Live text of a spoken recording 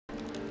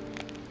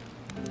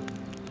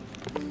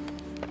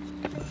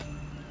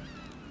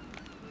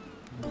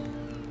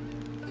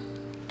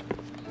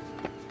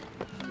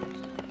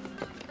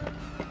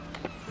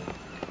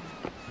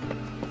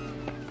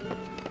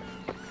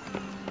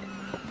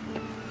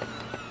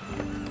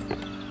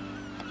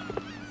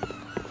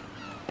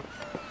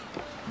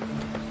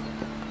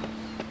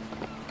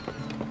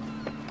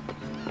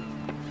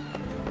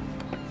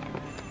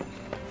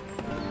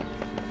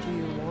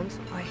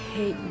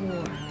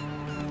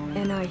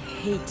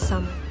hate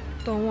some.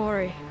 Don't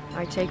worry,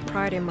 I take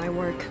pride in my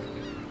work.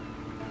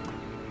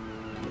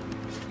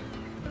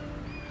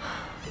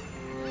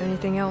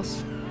 Anything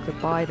else?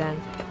 Goodbye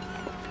then.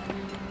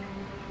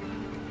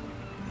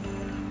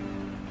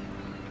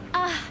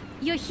 Ah,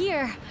 you're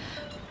here.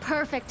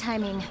 Perfect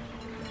timing.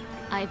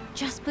 I've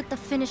just put the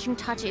finishing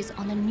touches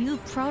on a new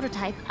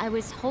prototype I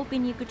was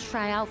hoping you could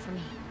try out for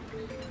me.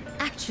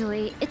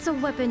 Actually, it's a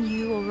weapon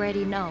you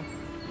already know.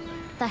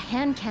 The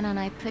hand cannon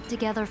I put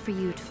together for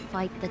you to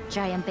fight the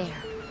giant bear.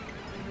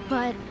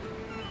 But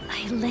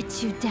I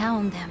let you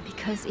down then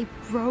because it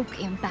broke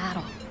in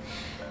battle.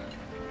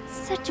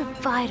 Such a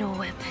vital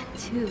weapon,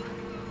 too.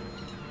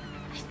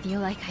 I feel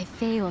like I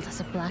failed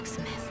as a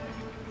blacksmith.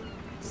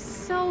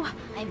 So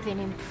I've been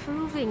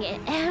improving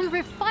it and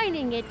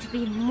refining it to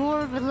be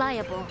more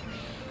reliable.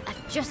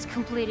 I've just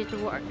completed the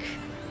work.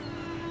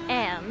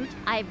 And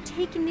I've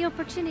taken the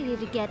opportunity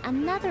to get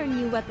another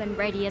new weapon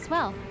ready as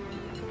well.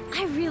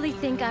 I really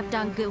think I've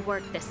done good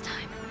work this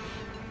time.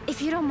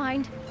 If you don't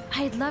mind,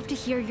 I'd love to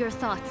hear your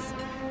thoughts.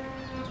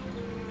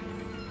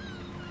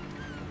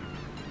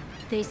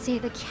 They say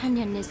the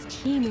canyon is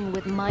teeming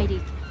with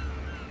mighty...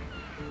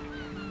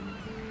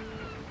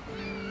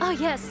 Oh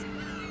yes,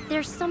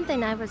 there's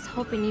something I was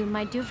hoping you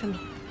might do for me.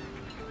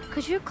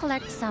 Could you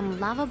collect some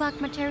lava buck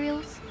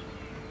materials?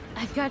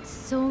 I've got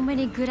so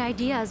many good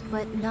ideas,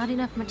 but not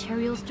enough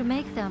materials to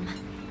make them.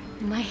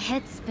 My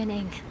head's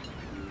spinning.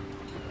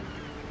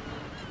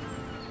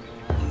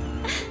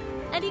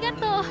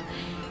 Arigato!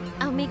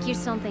 I'll make you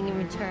something in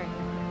return.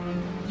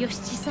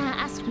 Yoshiki-san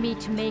asked me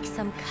to make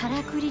some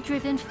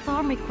karakuri-driven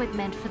farm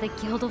equipment for the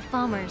Guild of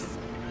Farmers.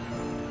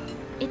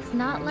 It's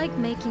not like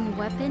making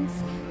weapons,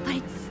 but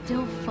it's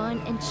still fun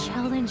and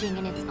challenging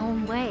in its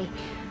own way.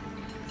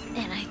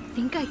 And I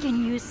think I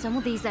can use some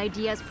of these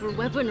ideas for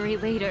weaponry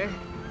later.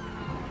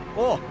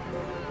 Oh,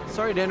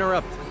 sorry to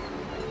interrupt.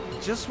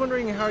 Just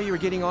wondering how you were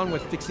getting on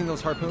with fixing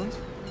those harpoons?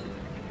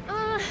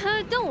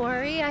 Don't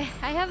worry, I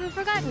haven't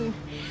forgotten.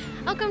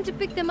 I'll come to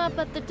pick them up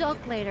at the dock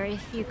later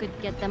if you could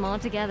get them all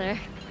together.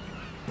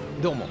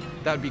 Domo,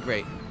 that would be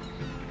great.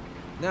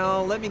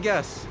 Now, let me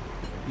guess.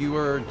 You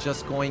were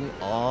just going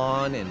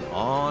on and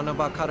on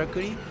about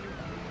karakuri?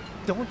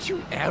 Don't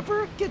you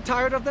ever get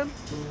tired of them?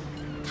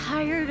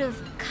 Tired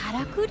of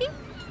karakuri?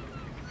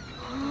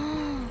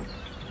 Oh,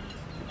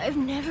 I've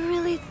never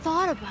really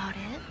thought about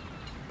it.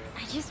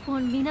 I just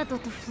want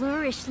Minato to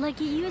flourish like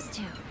he used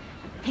to.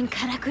 And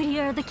karakuri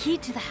are the key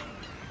to that.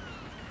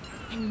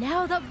 And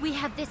now that we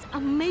have this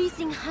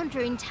amazing hunter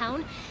in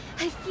town,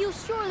 I feel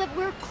sure that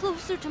we're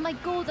closer to my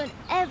goal than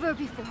ever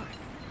before.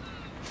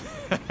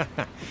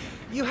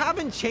 You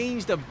haven't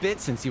changed a bit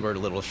since you were a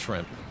little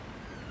shrimp.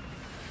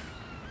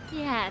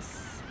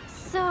 Yes.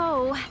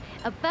 So,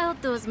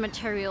 about those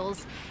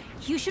materials,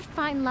 you should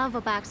find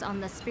lava backs on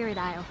the Spirit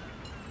Isle.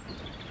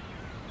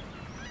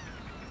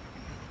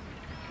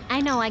 I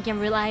know I can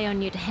rely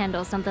on you to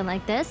handle something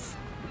like this.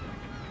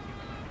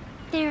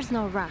 There's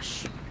no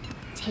rush.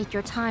 Take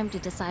your time to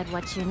decide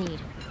what you need.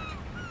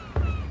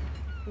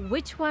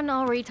 Which one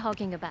are we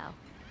talking about?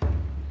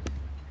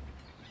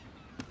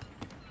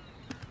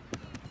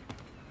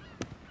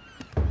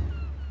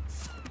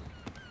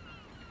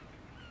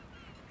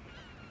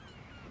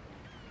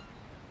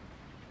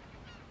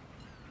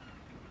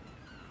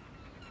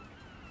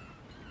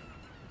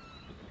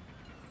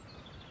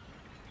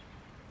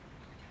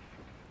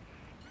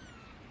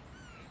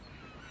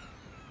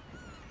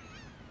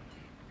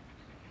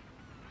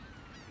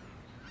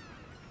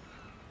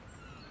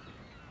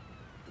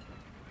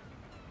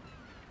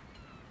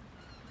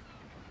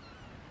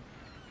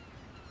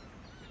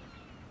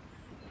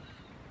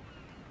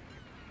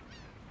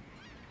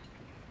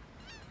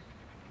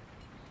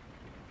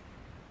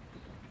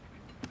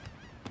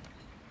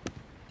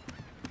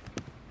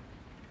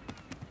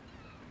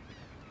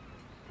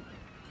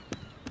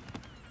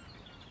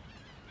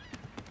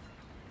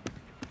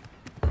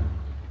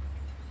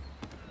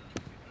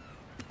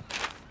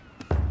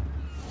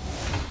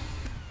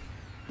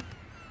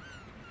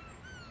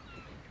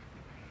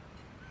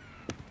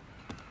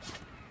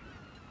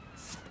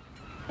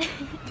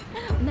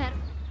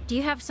 Do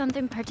you have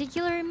something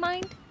particular in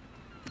mind?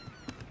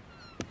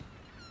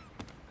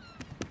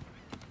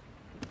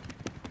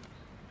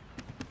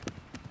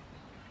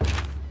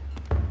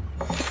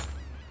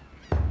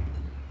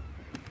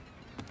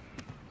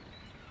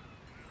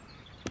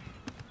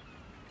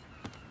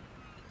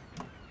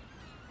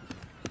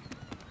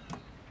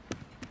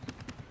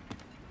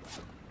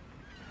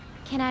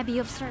 Can I be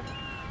of service?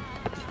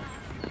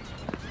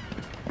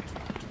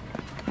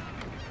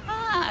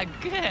 Ah,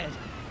 good.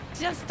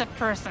 Just the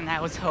person I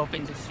was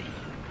hoping to see.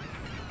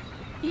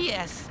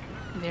 Yes,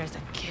 there's a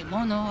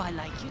kimono I'd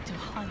like you to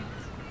hunt.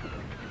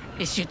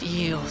 It should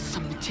yield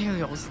some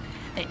materials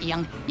that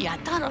young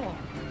Yataro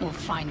will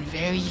find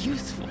very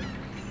useful.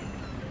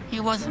 He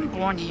wasn't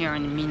born here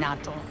in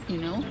Minato, you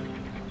know?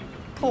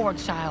 Poor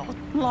child,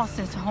 lost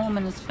his home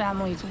in his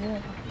family's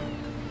war.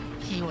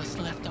 He was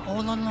left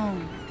all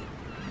alone.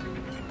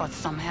 But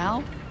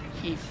somehow,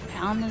 he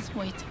found his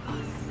way to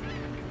us.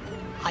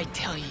 I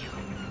tell you,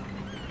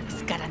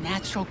 got a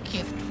natural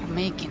gift for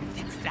making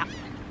things that way.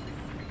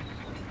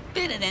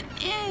 Better than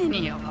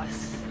any of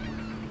us.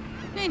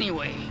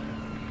 Anyway,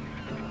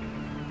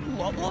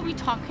 what were we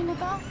talking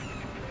about?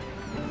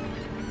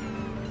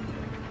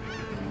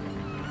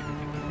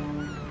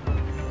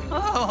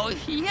 Oh,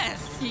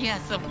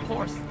 yes, of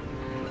course.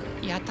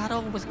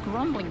 Yataro was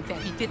grumbling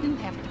that he didn't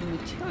have the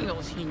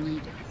materials he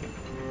needed.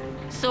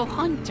 So,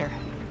 Hunter,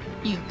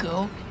 you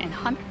go and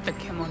hunt the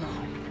kimono.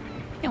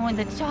 And when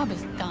the job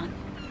is done,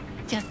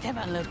 just have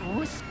a little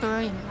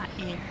whisper in my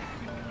ear.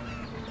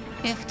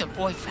 If the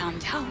boy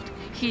found out,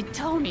 he'd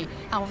tell me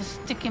I was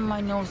sticking my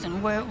nose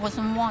in where it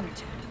wasn't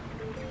wanted.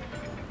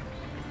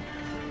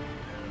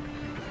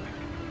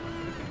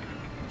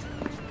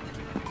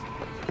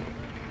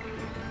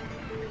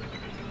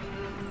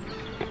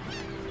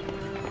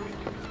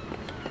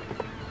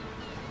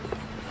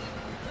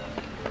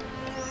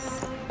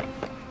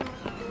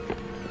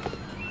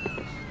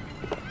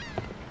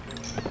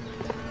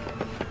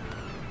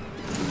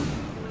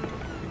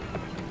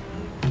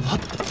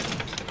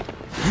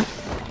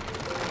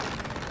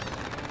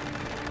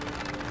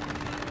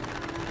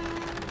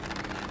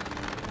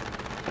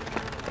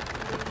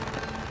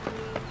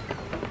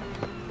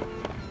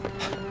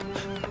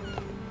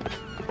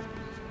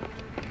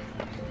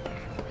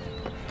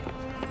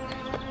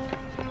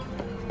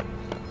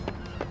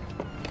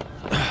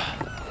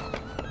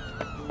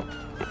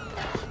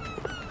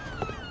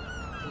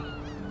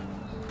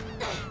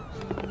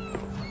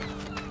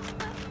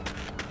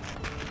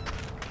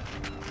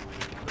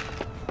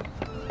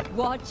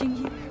 Watching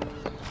you.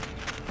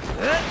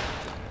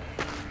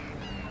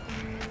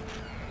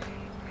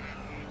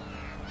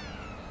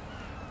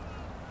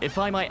 If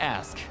I might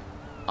ask,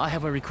 I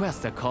have a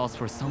request that calls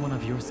for someone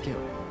of your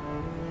skill.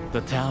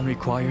 The town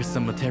requires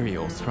some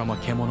materials from a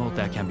kimono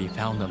that can be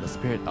found on the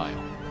Spirit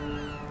Isle.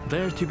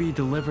 They're to be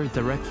delivered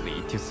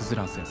directly to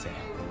Suzuran-sensei.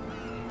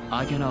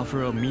 I can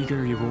offer a meager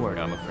reward,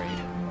 I'm afraid,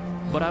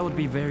 but I would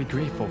be very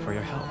grateful for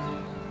your help.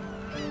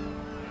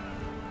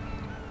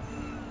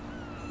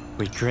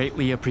 We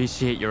greatly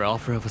appreciate your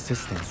offer of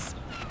assistance.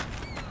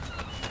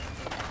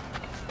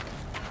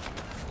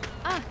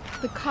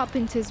 The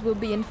carpenters will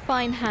be in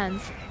fine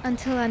hands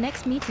until our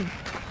next meeting.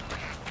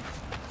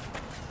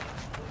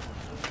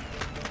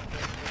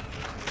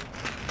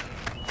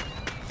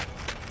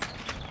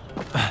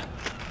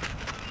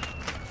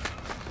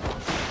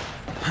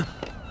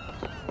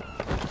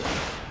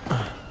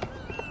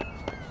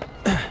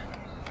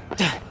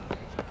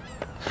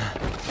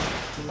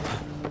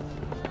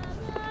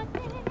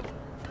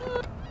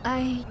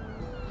 I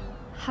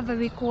have a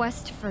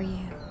request for you.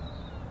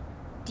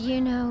 Do you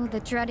know the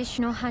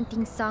traditional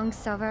hunting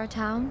songs of our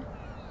town?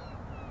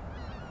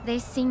 They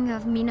sing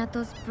of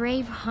Minato's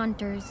brave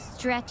hunters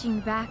stretching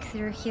back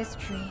through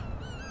history.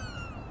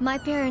 My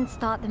parents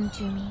taught them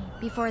to me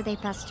before they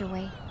passed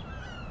away,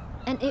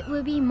 and it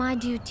will be my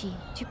duty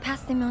to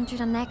pass them on to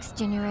the next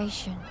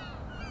generation.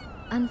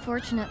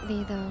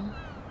 Unfortunately, though,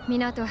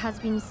 Minato has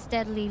been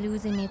steadily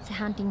losing its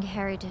hunting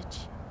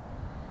heritage.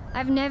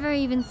 I've never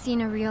even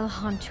seen a real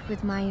hunt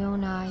with my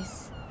own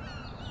eyes.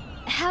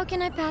 How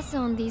can I pass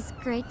on these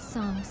great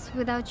songs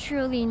without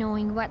truly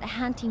knowing what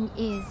hunting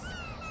is?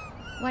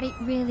 What it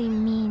really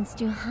means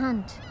to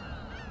hunt?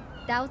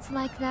 Doubts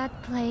like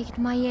that plagued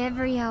my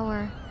every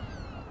hour.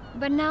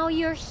 But now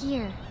you're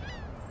here.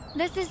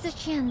 This is the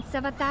chance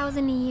of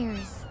 1,000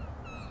 years.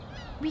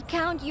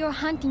 Recount your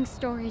hunting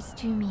stories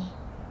to me.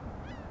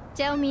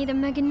 Tell me the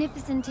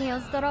magnificent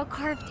tales that are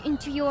carved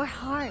into your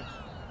heart.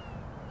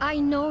 I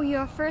know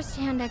your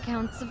first-hand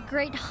accounts of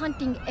great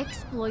hunting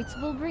exploits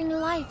will bring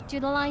life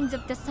to the lines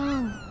of the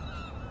song.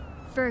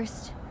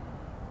 First,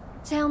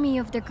 tell me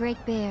of the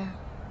Great Bear.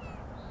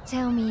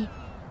 Tell me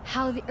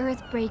how the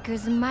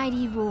Earthbreaker's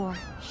mighty roar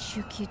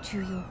shook you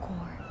to your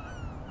core.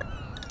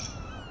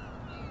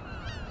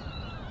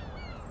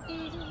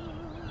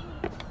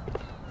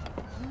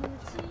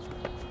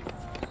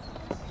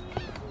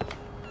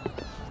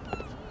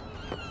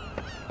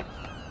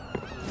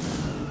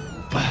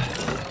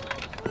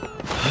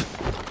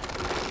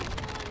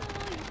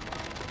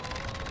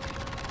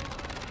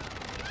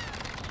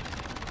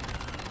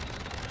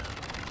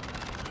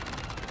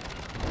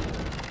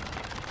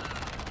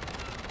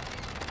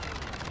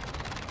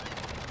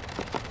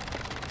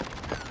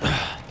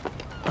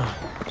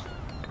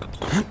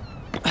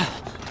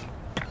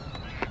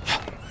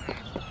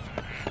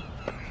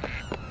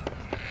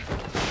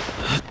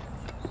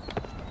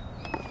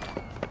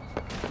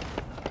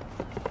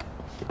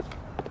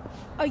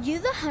 Are you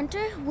the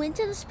hunter who went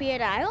to the Spirit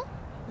Isle?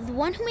 The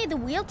one who made the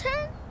wheel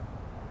turn?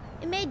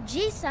 It made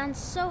G-san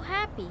so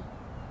happy.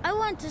 I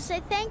want to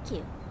say thank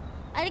you.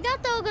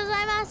 Arigatou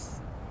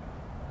gozaimasu.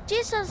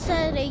 G-san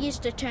said it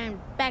used to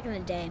turn back in the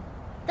day.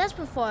 That's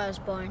before I was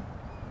born.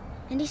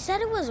 And he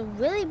said it was a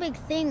really big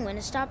thing when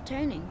it stopped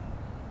turning.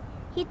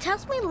 He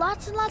tells me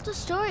lots and lots of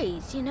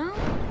stories, you know?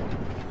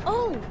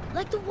 Oh,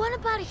 like the one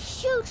about a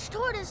huge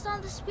tortoise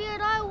on the Spirit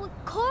Isle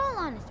with coral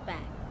on its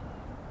back.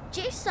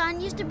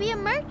 G-san used to be a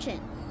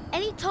merchant,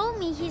 and he told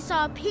me he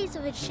saw a piece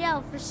of its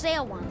shell for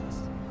sale once.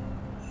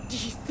 Do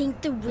you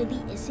think there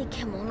really is a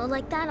kimono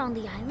like that on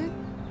the island?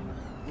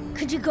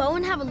 Could you go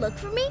and have a look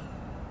for me?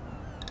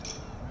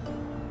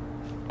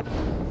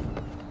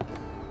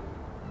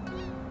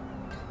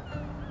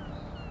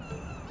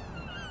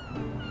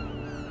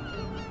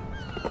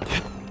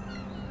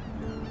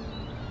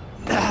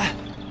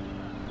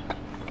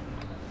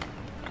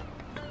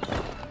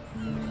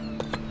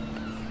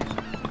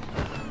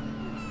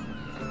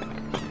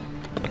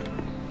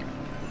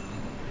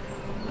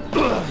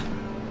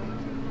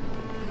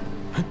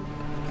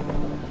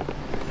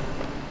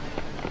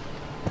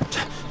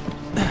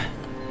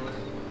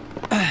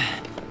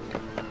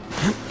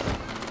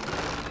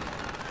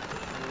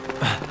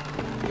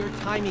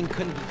 Timing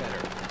couldn't be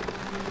better.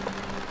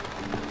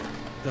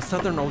 The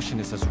Southern Ocean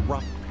is as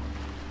rough.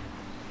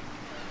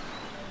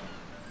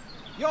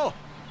 Yo!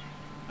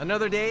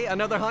 Another day,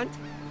 another hunt?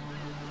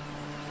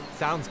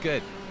 Sounds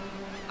good.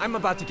 I'm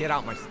about to get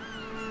out myself.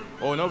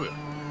 Oh, Nobu,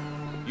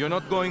 you're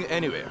not going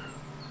anywhere.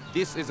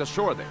 This is a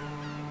shore day,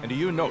 and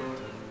you know it.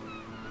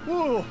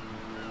 Whoa!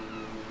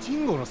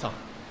 Jingoro-san.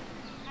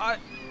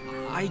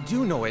 I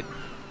do know it,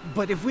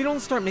 but if we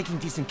don't start making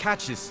decent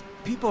catches,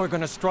 people are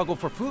gonna struggle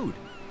for food.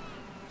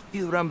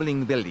 Few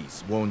rumbling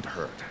bellies won't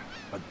hurt,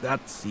 but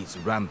that sea's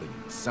rumbling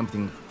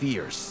something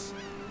fierce.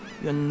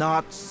 You're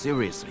not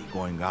seriously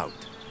going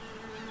out.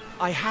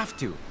 I have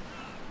to.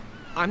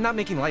 I'm not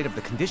making light of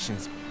the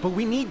conditions, but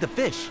we need the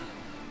fish.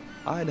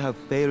 I'd have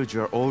failed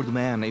your old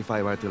man if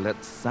I were to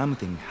let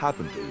something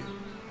happen to you.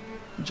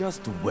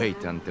 Just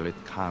wait until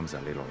it calms a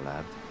little,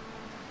 lad.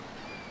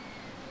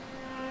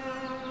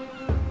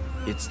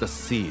 It's the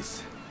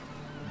seas.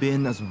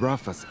 Been as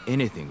rough as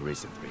anything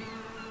recently.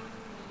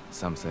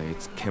 Some say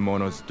it's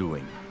Kemono's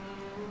doing.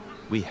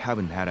 We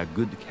haven't had a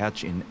good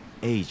catch in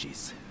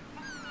ages.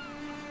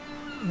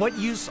 What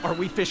use are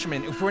we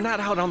fishermen if we're not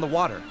out on the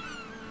water?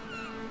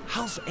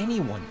 How's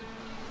anyone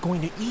going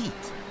to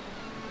eat?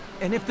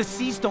 And if the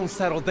seas don't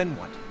settle, then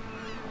what?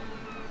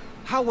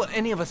 How will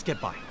any of us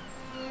get by?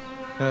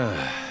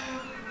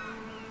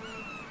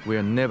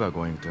 We're never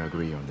going to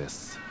agree on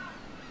this.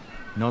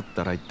 Not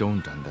that I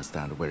don't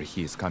understand where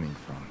he's coming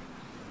from.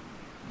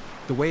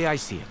 The way I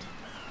see it,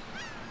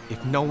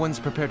 if no one's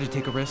prepared to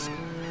take a risk,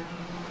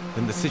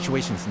 then the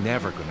situation's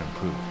never gonna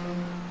improve.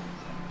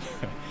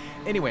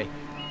 Anyway,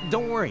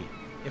 don't worry.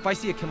 If I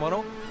see a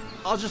kimono,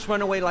 I'll just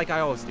run away like I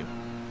always do.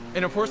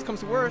 And if worst comes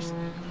to worst,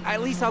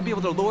 at least I'll be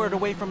able to lure it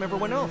away from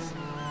everyone else.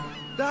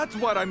 That's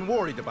what I'm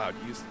worried about,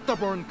 you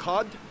stubborn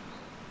cod.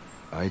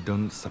 I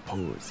don't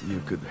suppose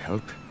you could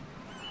help.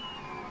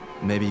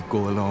 Maybe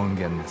go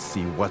along and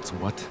see what's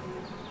what.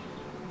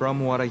 From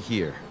what I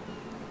hear,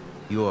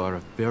 you are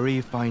a very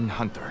fine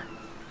hunter.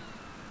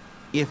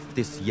 If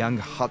this young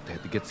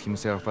hothead gets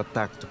himself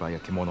attacked by a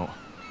kimono,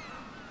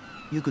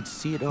 you could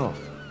see it off,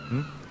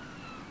 hmm?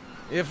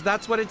 If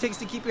that's what it takes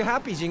to keep you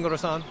happy,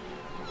 Jingoro-san,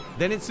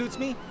 then it suits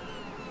me.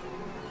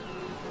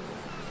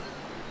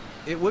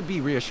 It would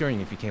be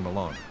reassuring if you came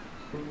along.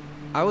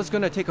 I was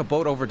gonna take a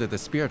boat over to the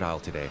Spirit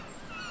Isle today.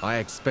 I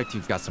expect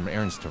you've got some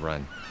errands to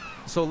run.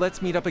 So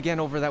let's meet up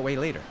again over that way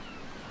later.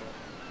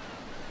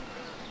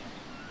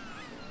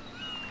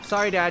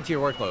 Sorry to add to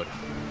your workload.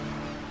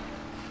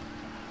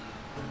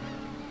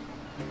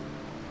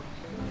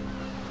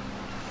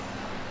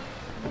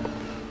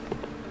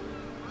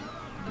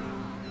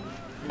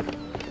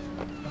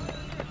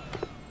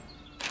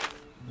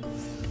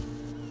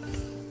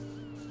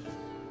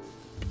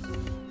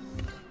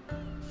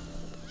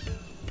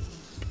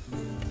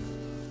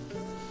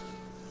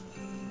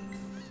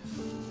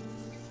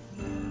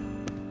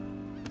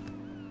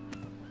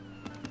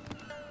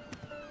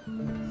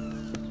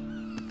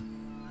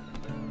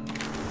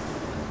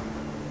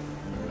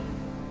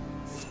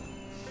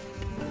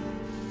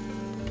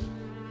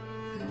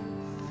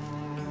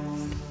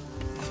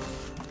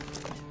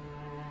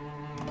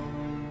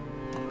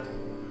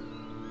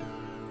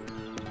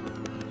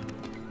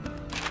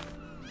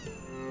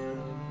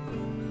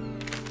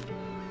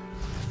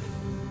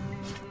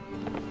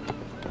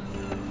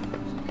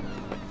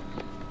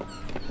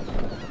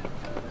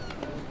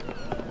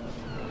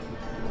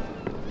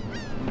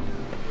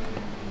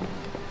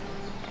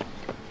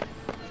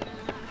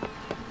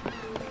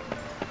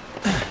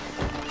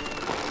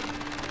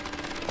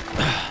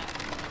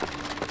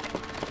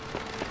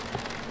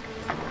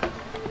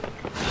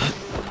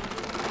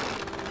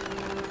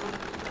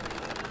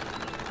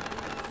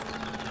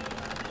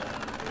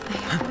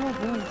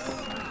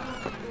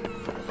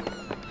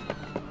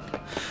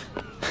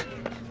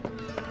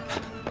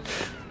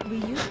 We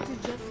used to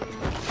just...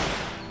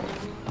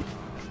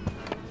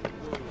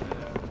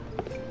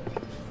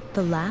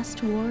 The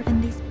last war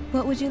in these...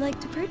 What would you like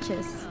to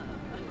purchase?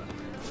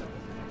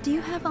 Do you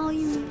have all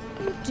you need?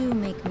 You do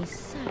make me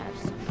sad.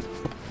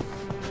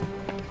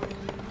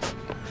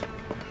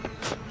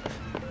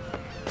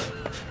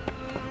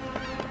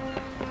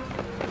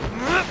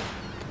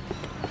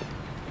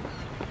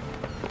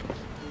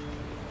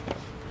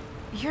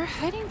 You're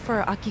heading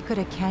for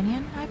Akikura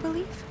Canyon, I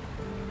believe?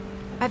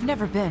 I've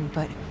never been,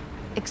 but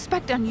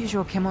expect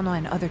unusual kimono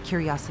and other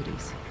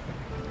curiosities.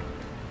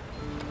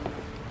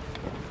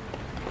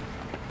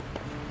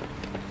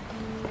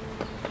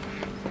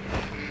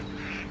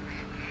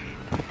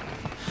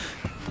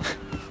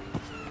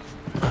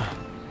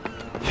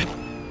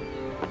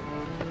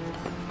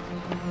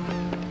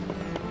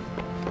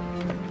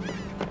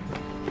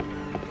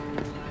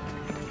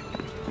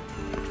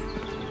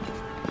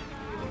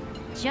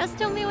 Just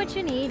tell me what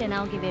you need and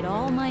I'll give it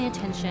all my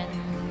attention.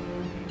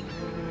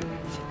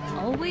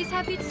 Always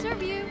happy to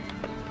serve you.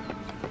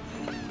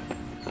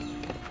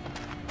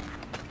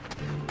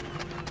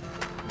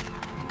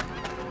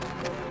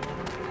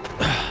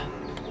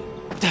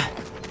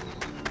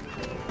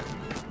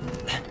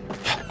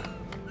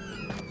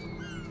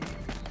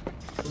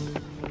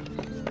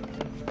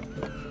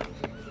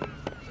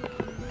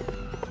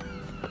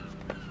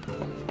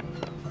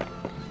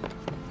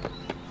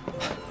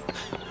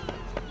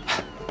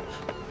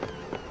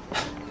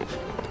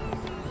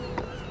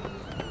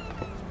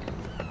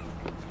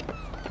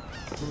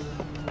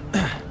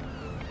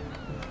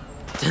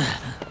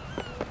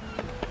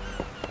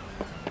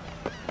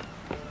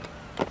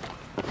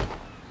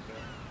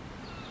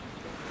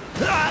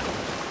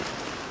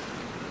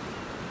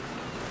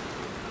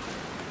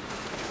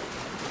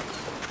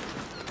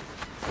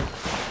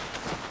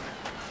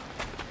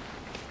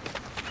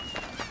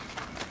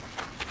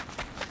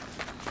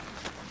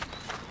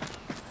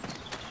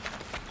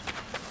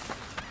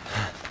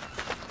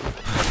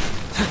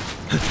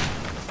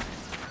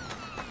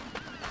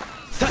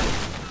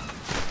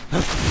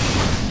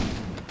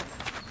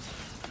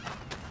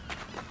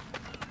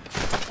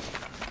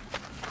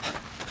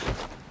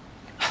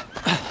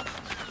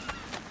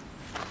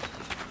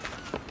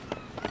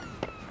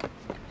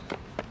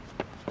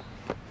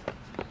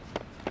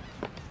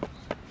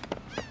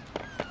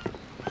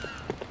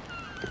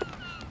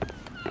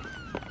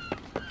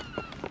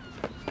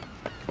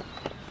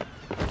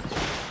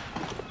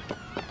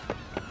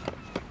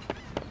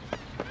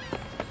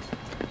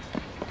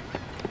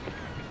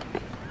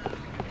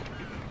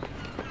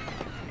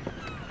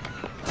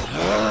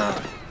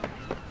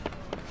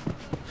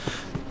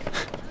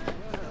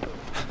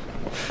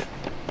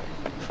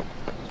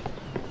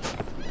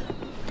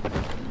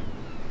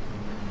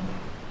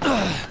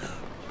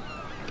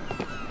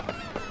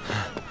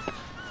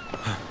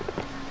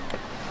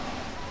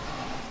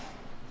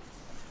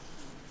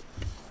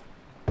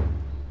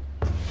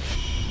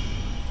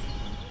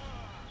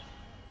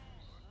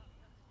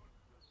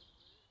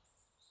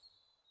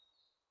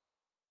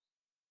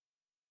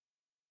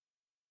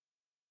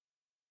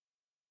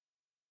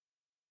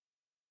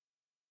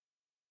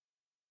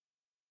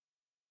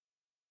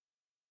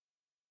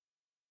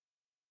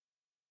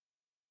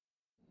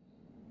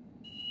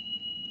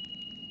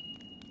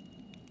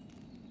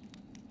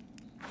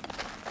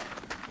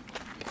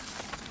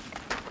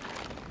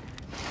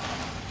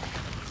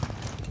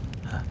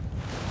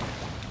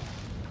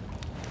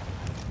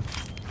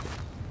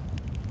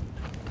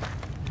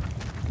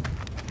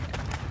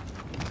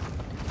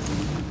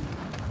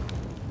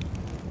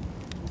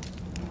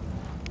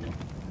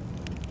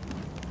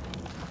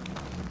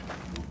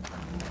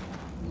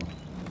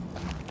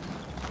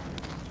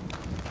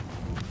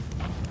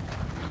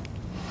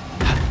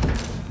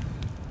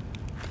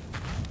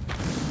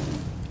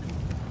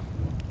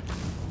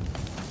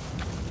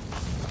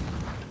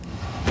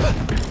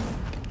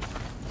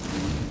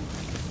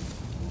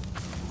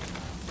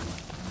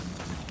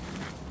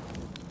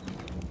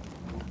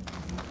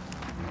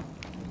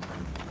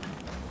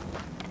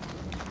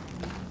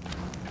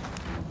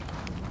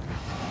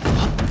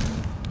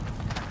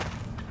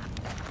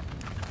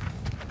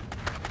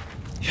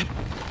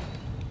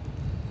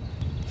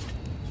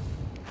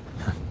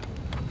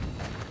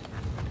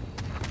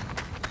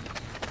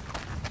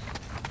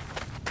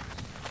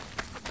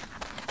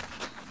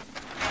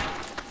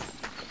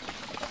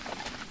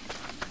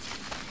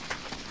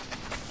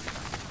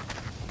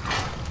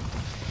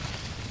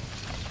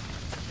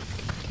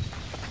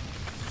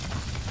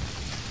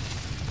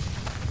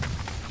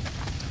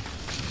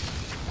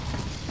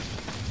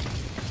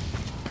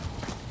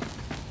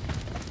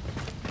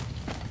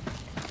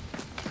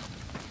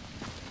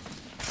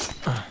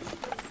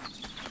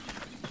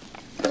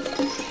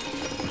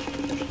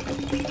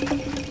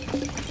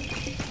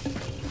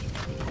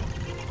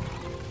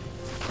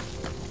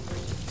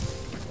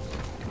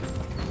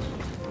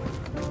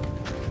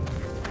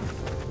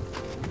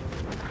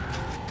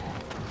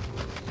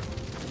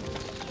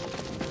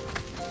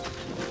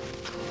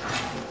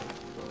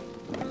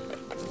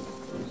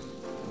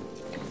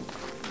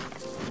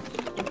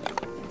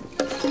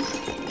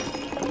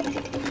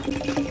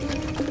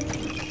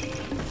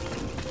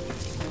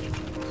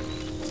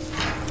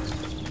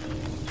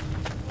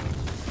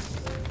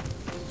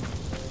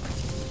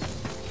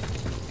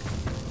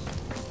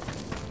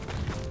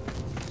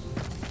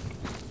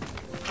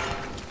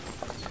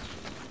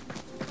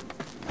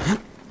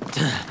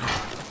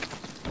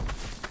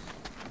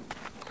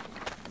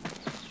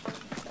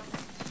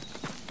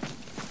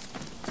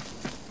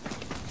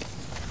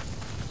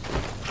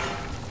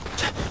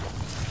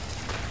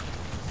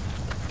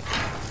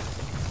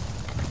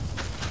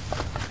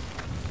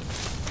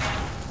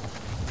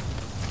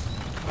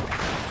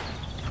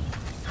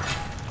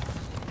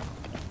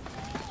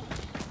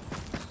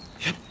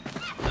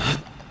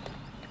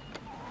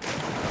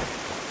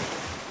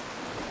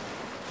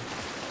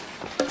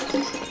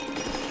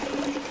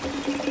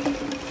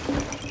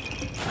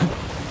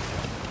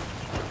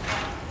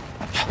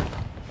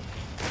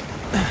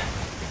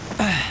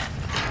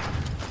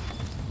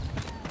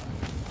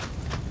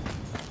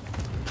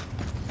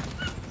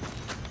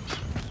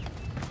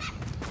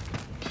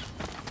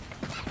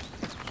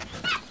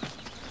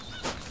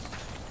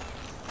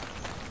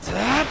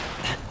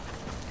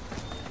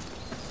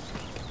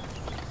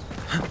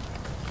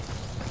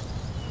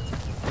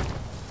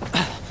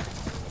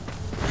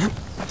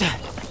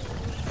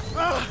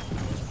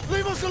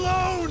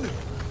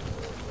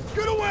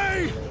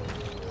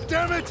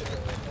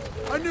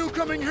 I knew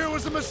coming here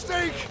was a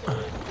mistake!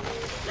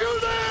 You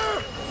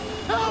there!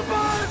 Help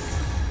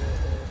us!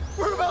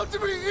 We're about to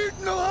be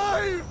eaten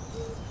alive!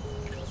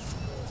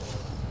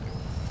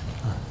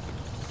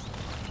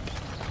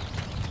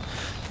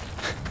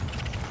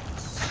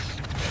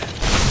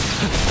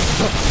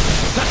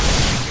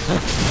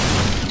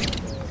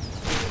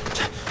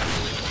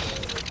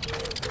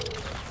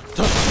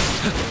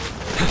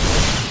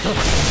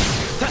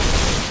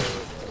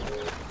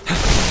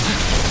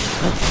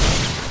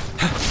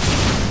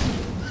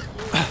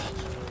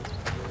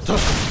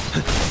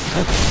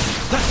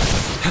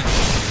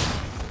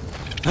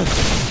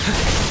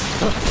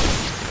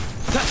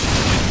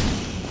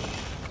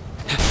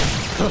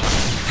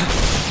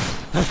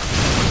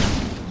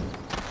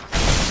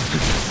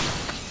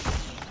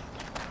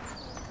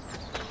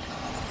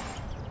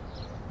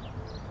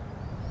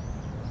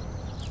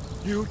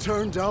 You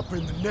turned up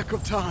in the nick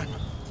of time.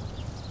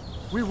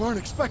 We weren't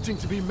expecting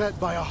to be met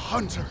by a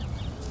hunter,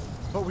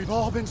 but we've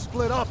all been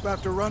split up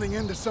after running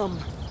into some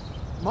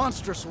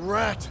monstrous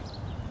rat.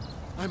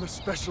 I'm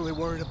especially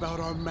worried about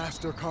our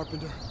master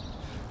carpenter.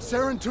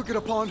 Saren took it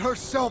upon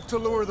herself to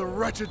lure the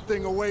wretched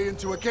thing away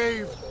into a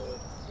cave.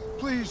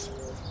 Please,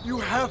 you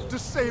have to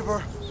save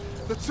her.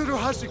 The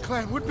Tsuruhashi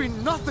clan would be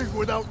nothing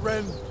without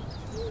Ren.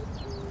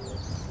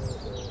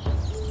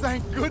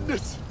 Thank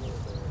goodness.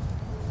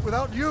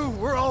 Without you,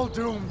 we're all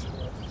doomed.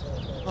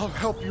 I'll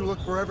help you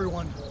look for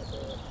everyone.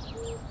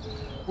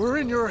 We're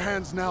in your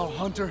hands now,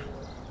 Hunter.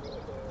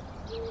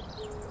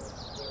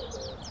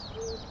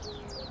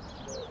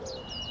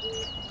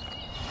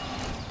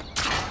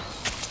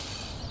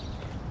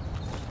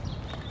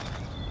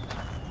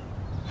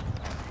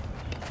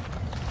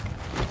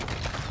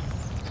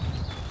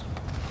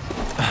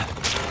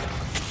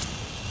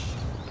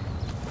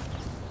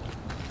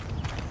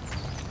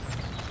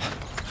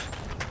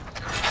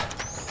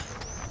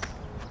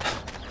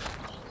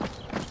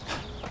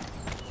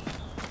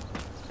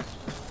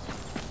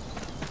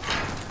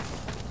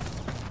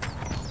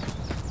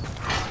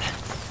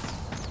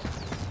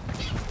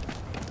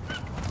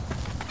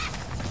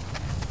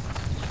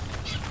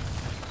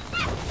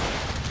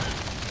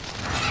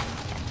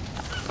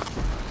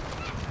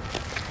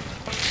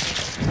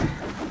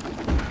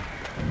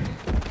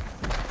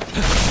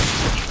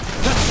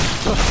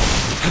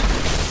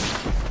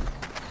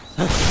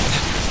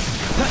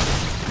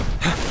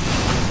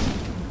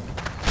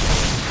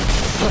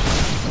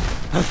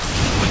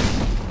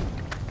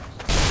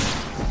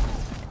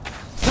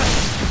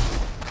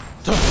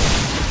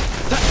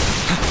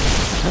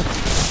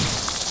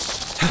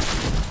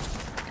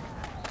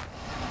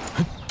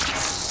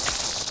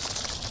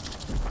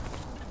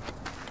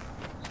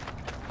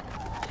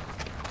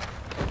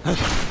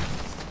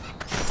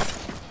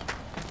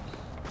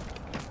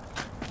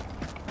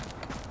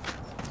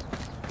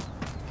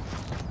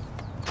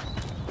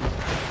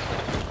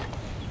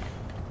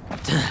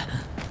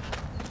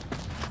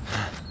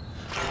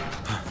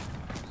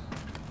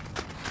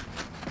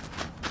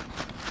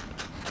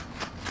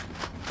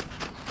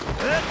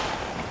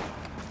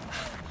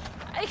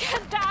 I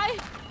can't die!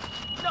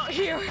 Not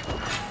here!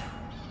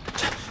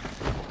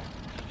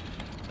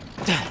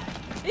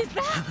 Is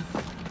that?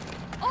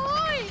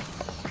 Oi!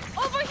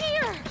 Over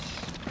here!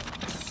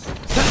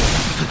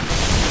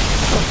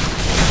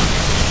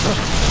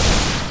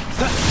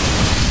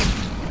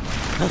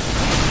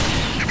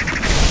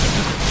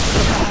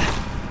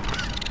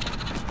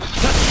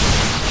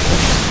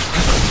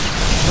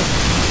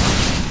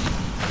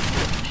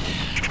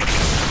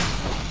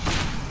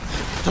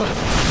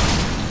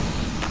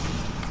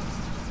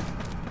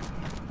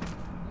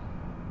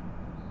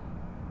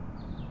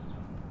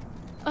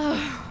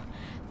 Oh,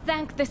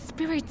 thank the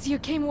spirits you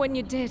came when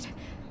you did.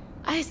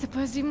 I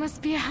suppose you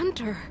must be a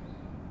hunter.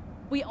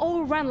 We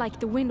all ran like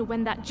the wind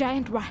when that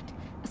giant rat,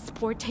 a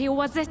sport tail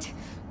was it,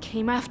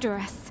 came after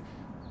us.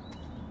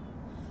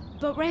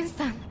 But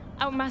Ren-san,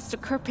 our master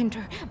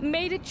carpenter,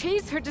 made a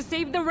chase her to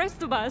save the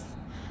rest of us.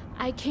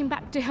 I came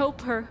back to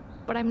help her,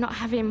 but I'm not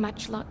having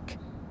much luck.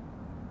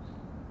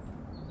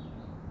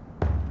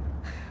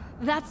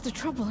 That's the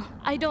trouble.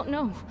 I don't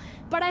know.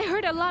 But I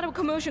heard a lot of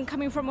commotion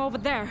coming from over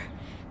there.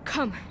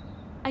 Come,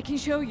 I can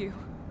show you.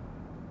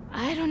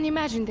 I don't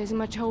imagine there's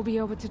much I'll be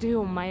able to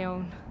do on my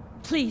own.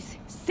 Please,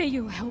 say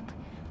you'll help.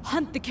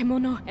 Hunt the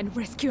kimono and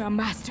rescue our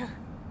master.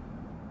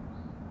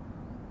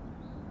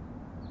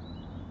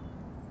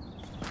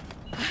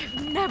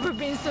 I've never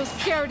been so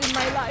scared in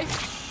my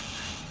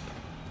life.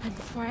 I'm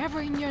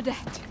forever in your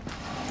debt.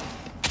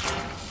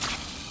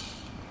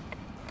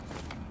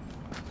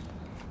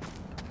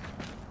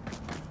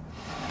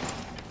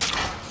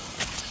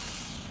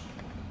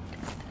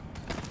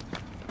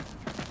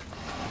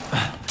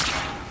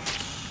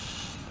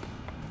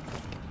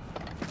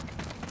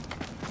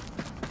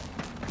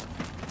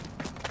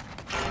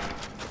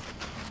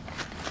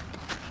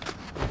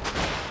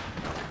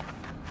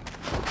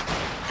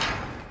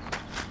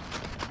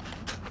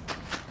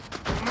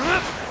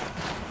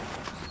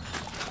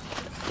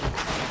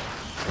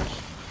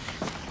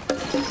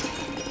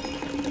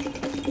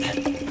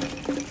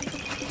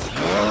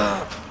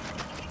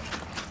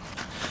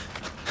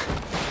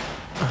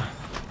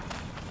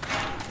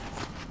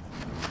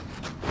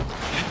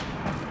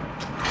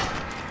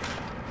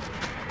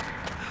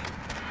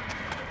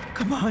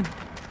 Come on.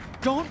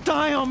 Don't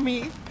die on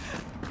me.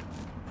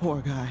 Poor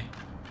guy.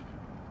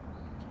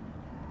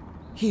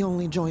 He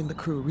only joined the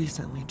crew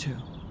recently, too.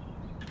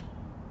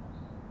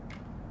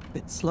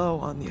 Bit slow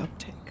on the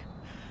uptake,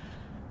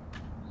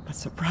 but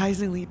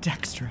surprisingly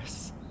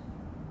dexterous.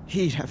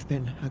 He'd have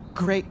been a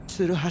great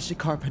Tsuruhashi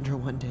carpenter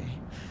one day.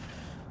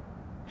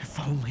 If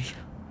only.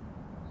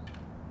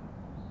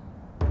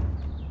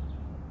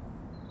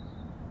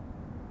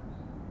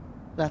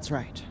 That's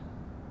right.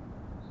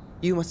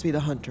 You must be the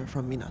hunter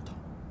from Minato.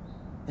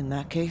 In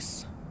that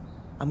case,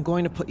 I'm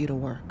going to put you to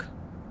work.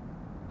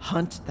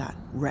 Hunt that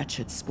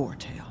wretched spore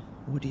tail,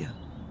 would you?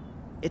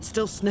 It's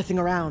still sniffing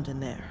around in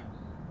there.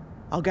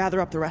 I'll gather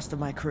up the rest of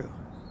my crew.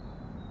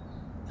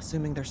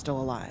 Assuming they're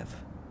still alive.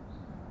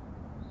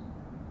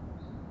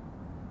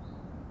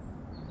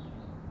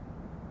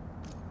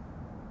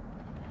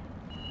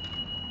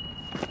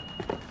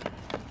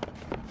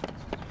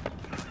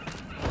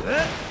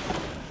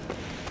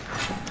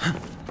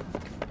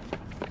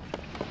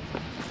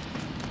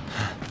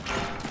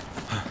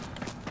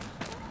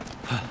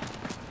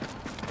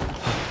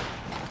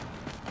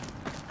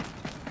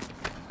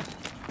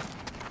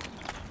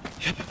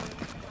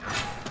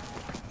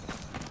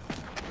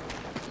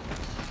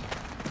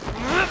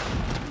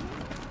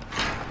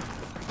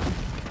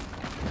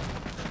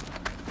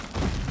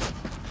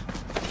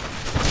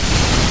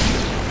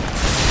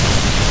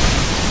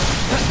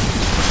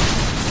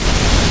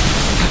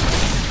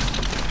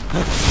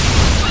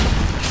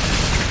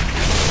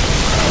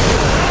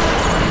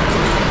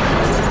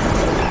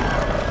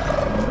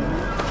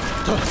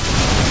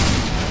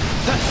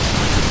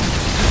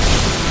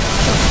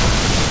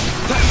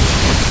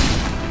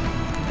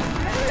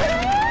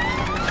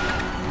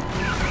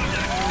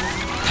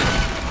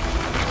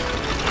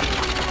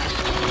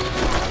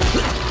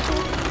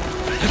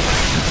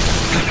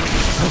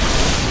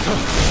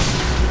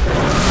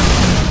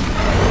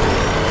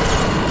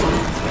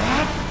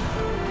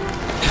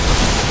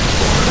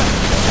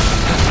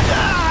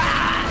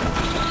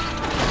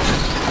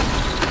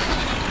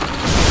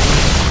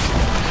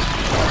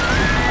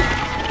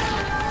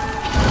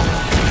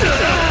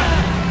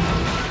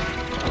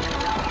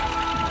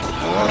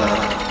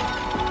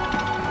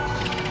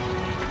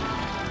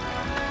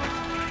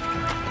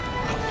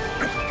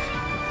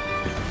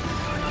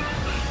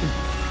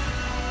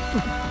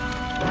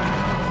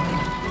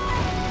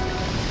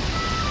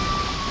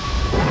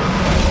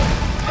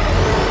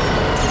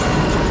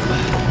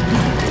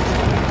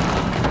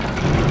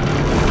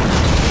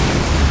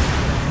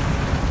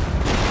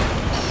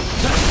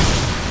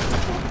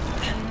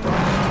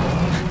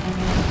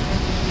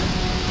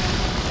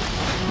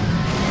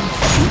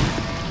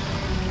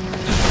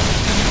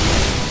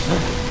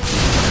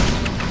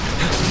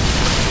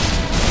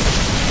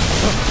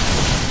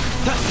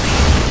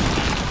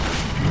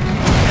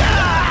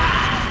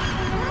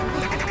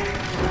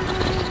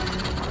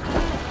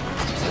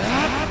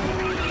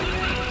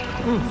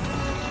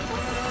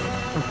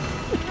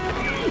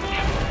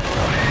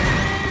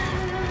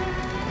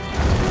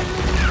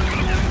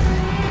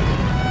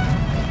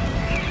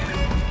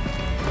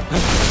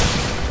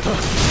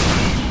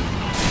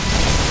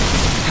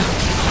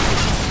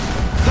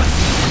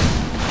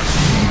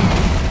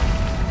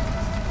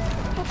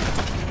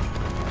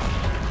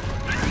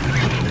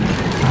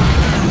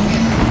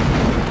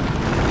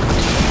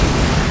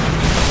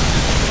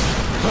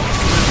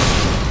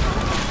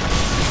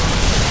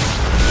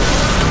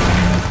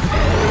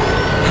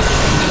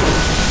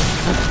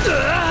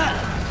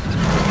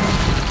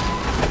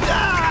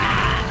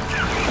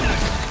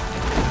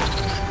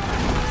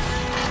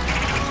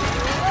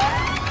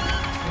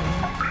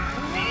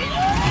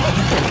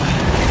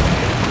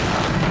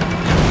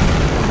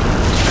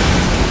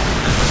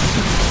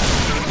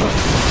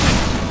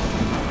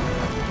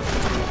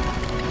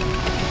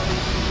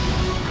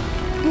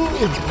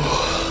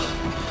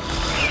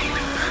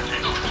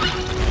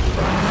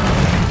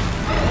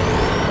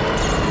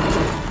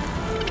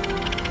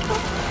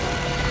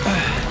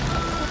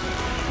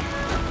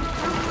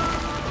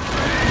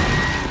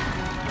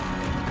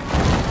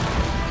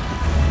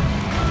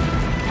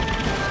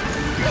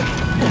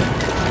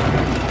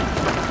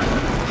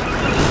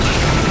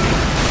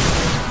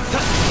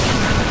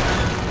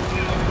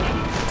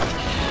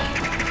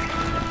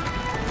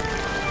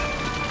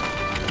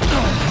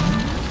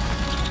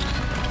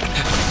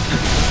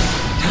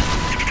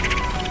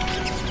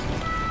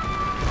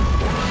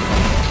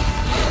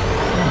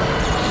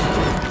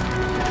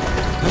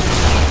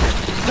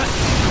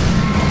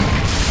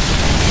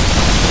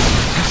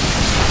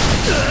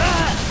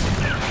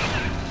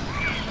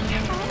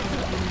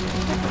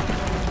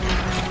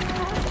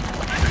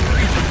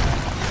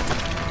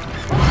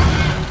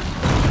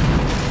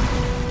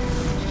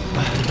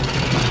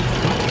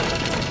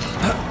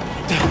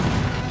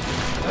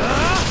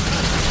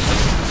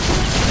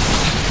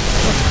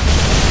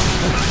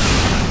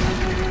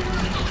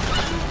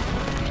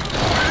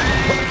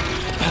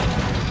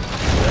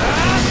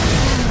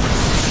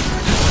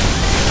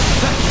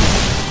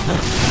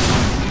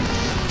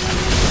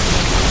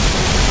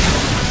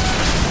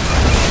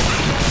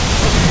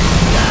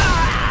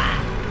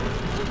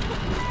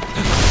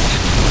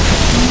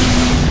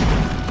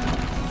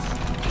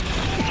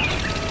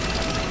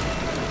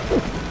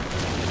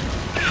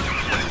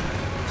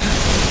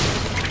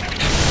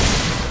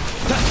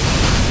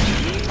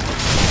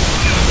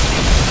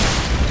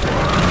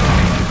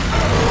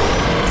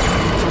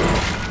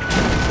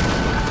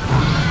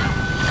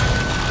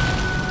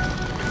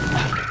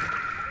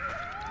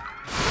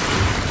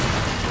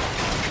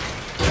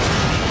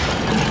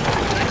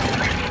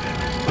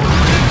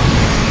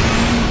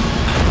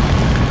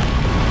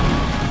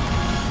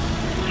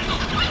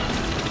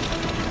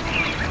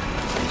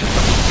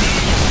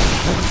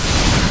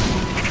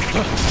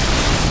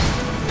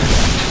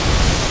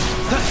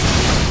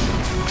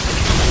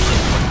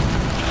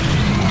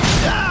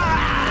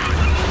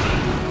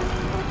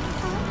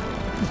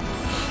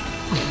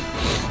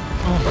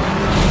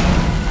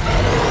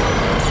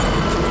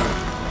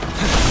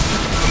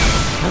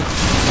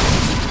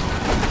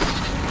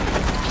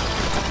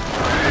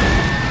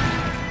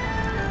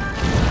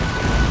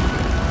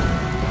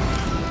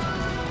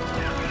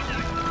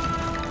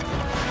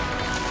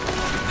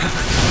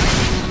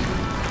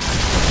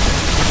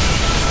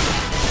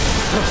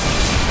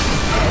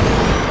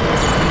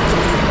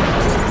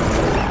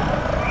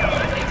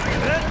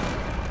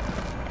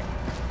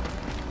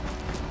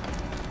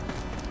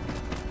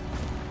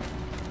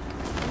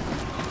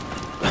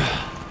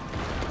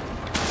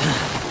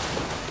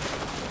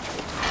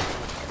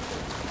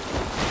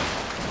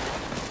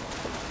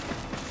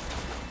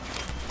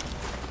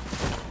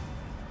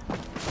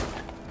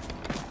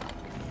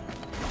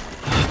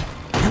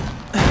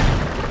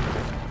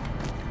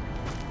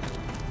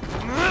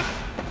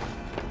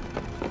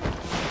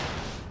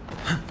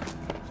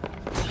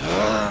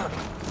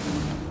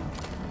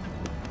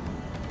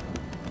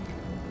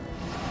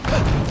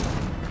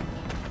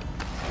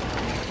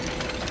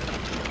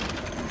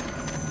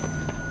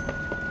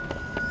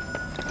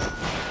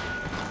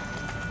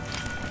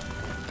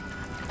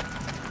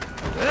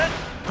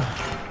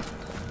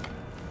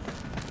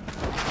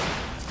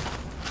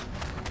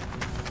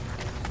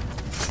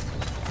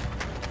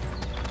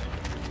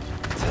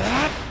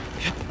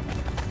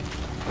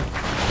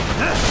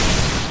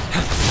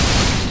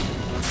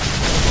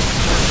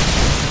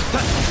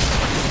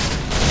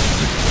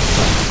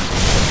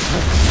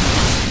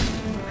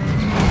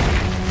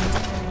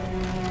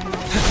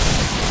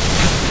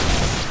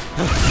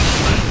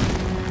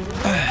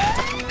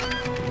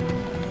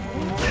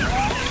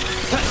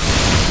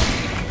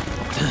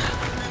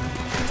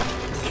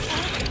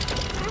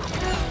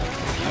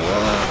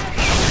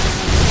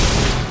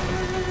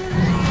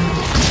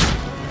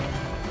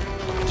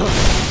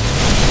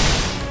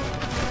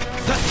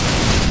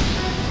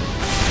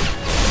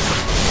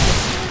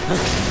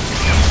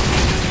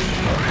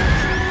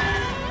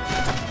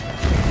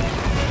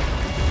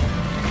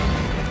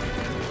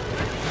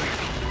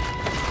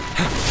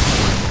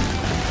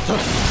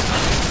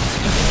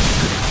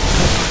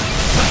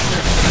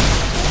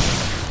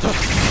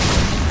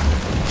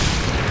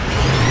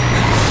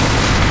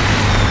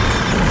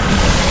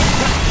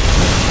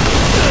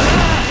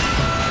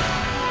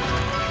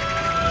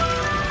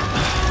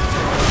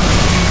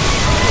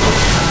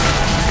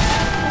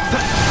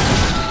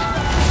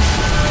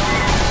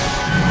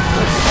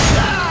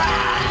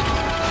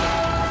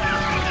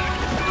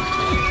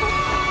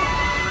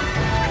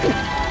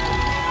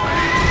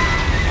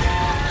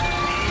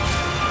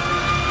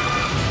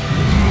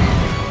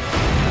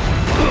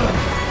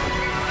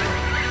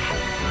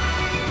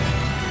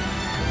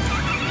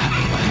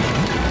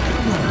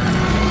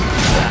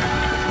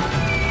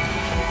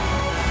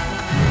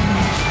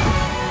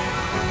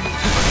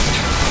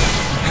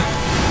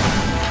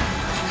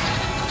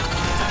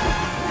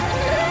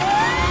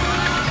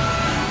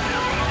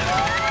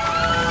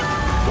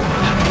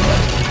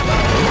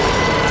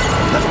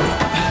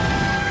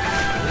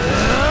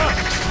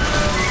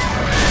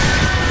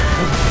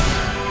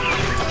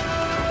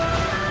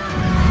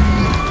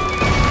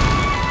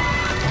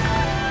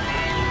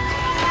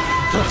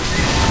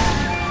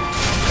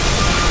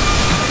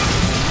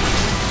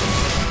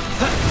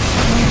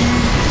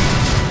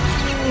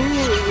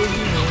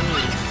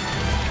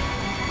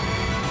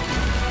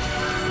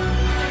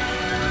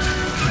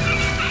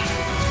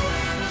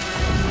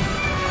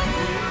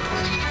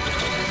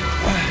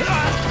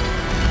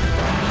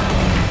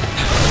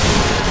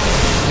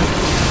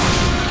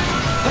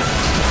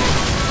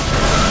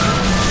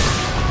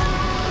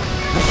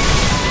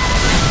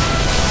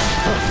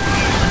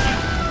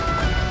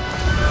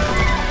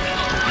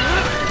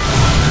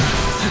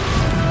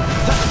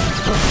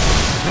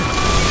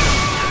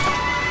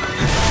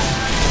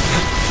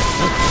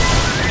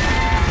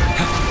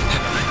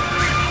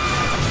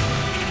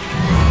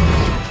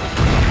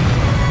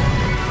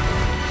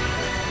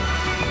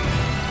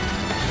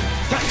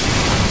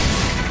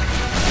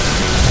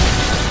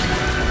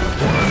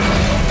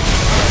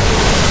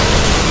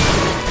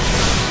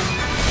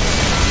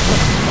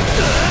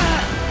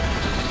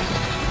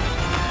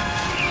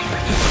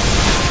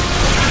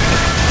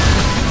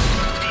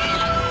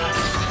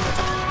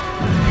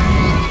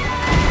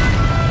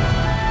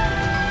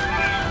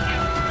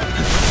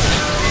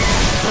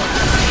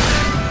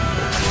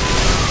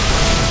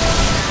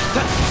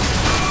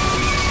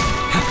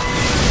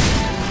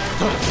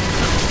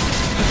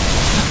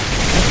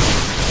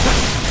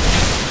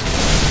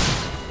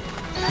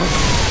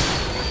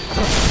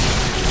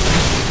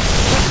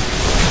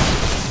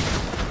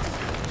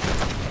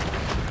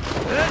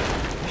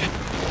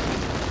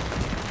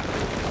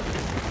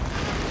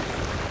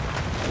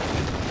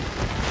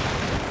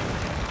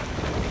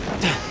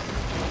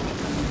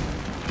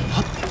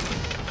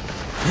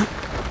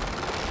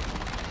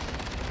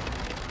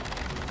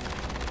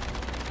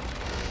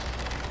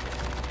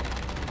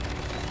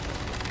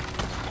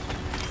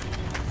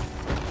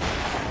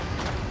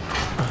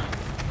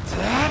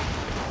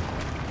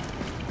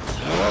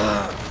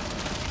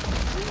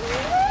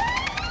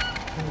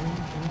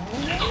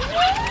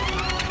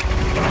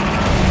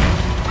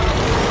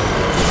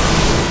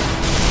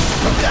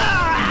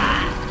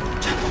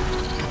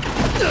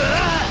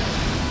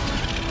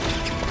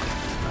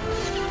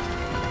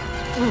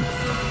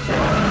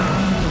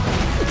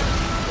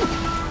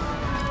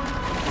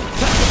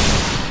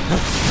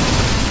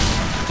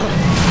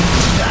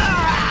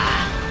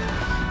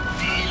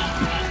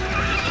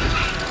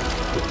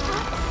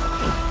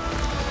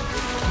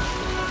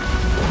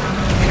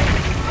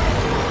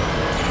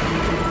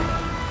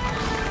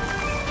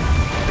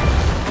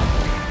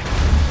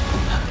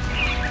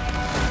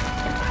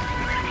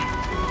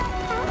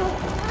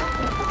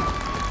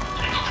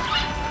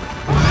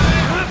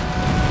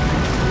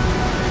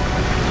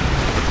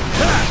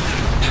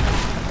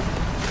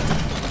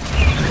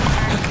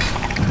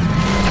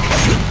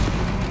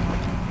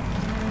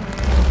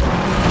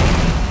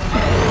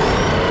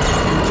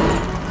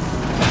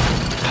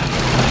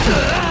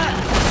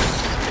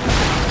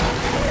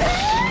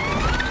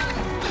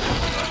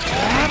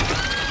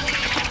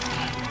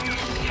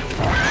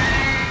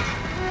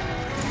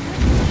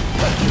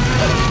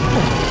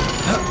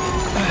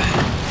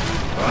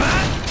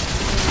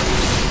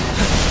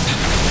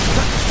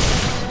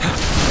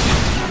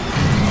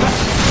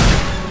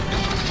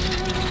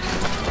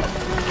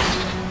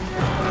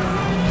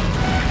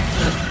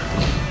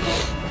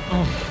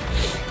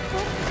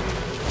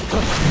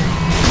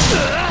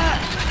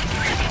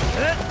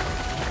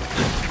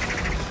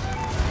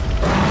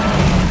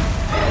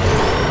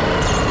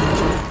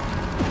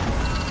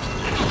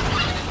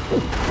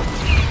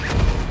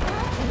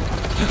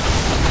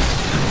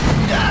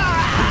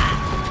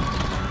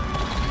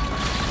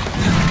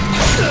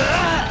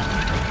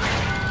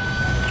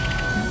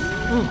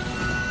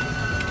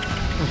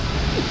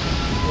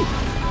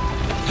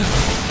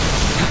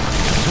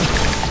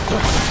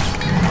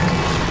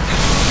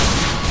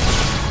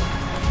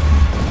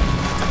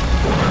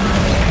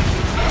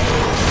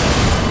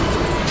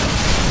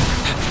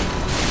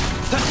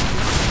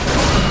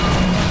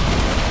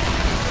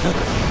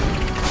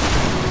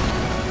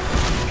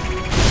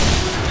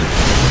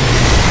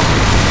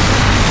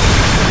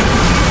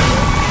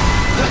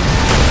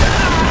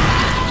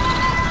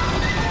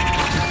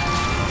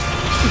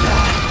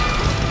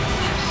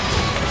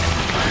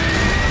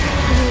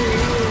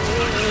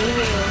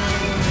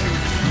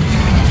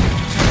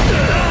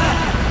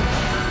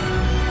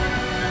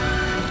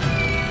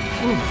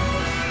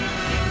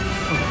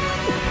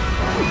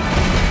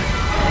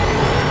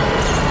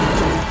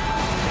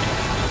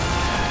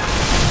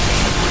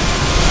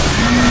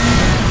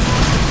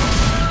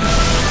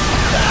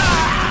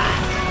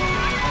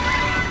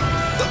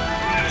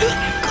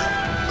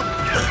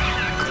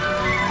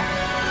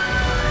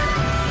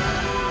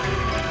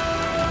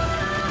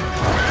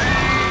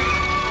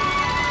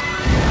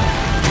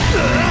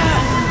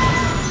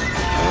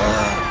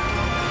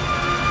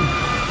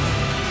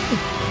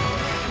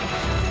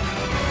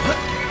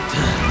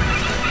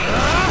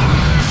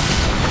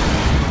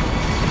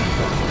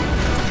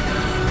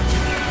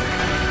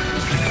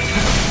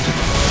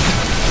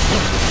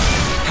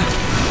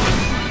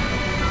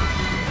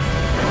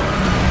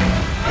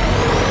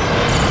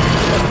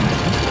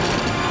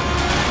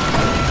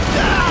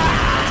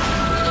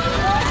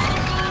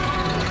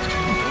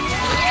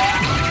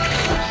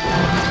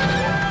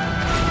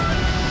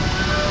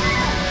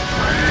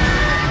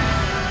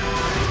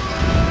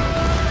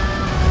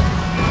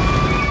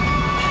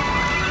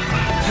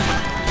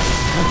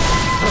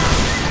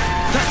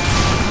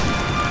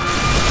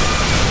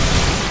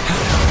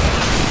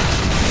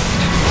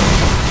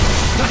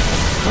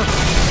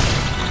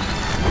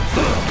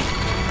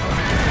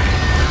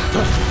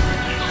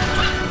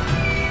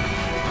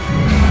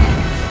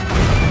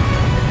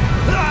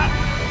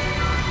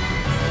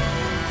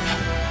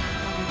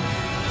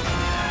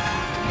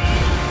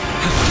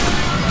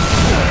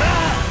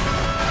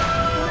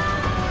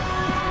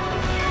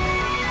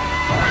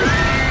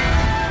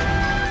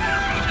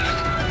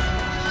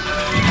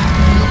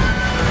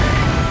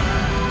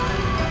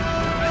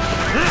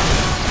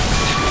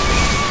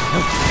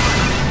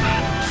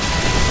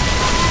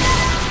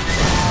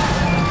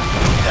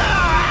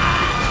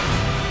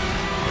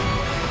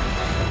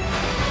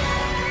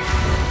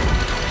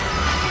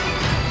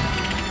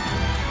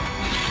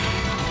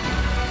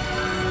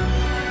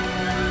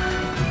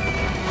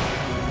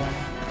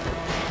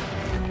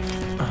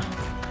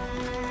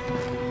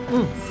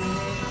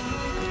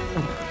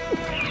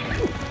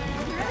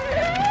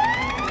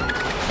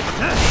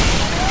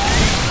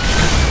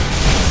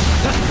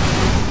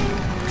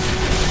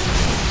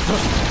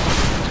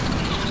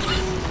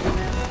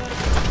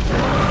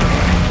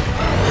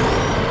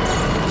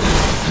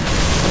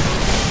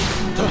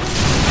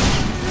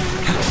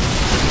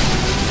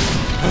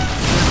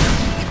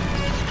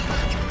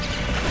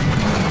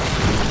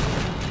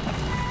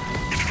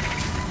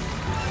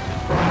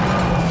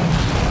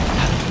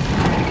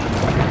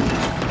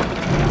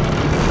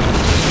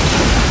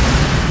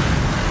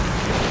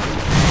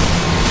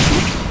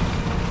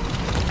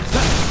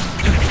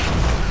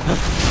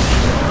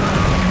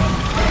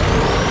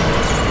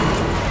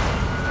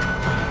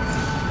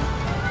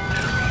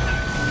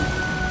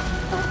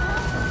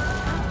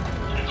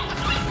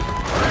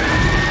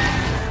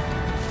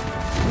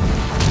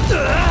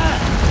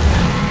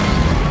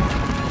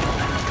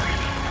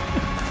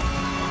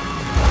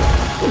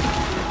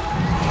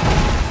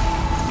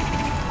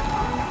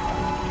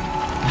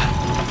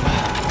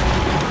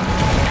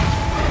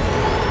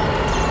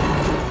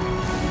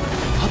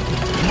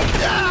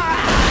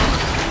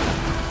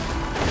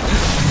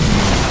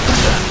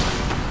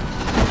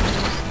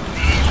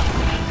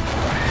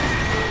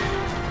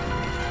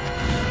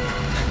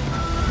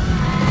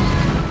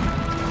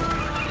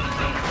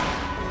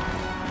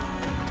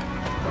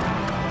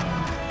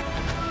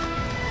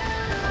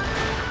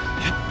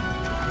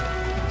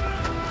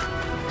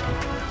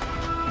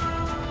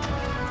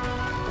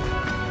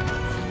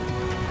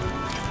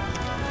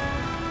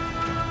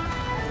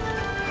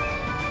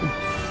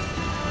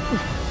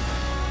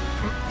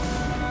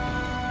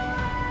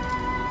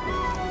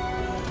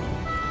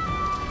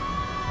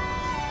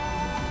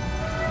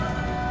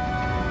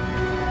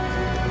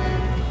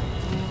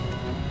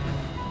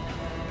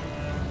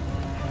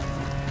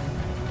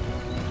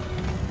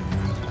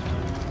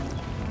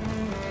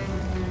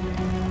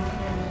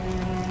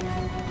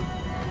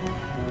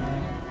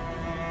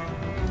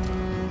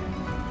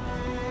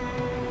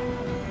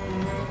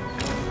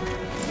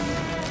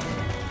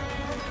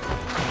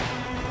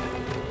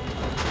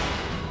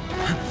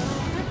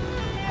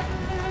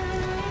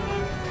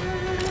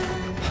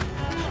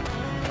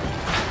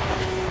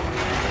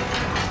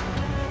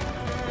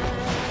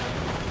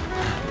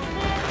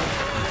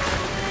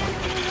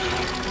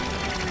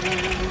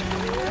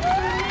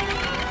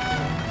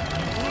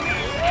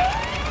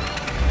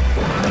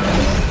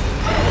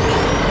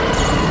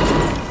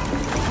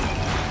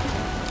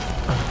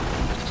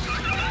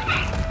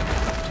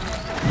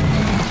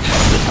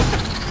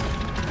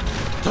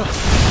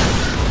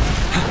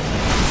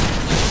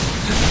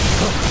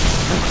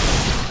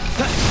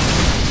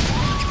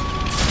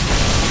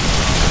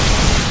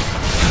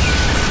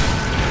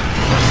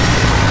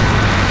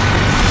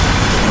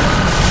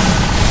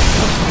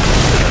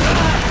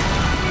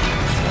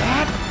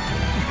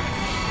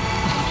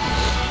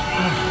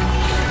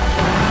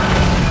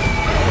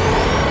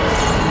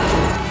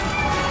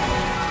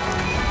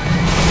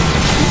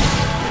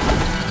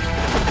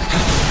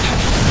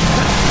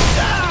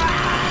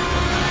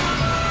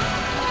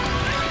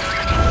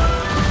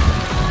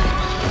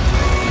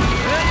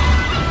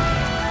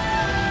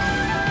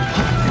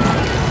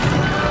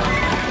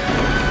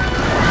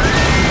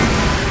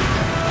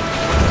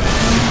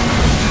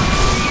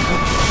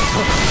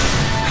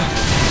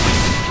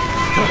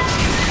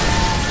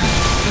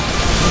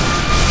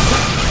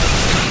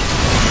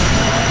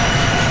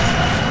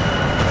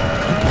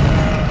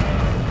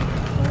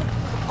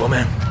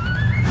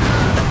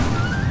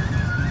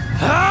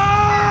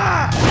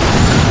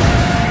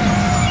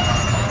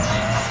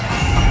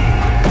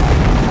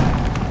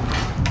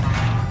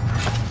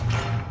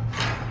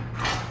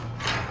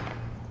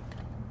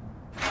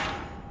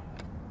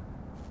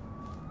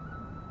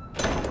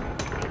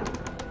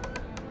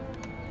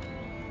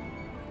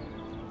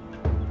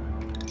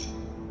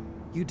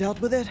 You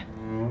dealt with it?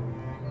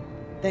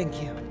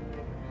 Thank you.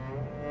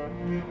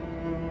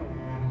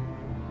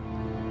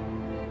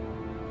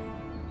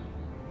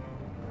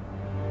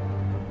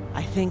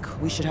 I think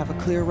we should have a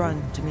clear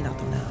run to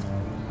Minato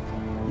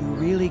now. You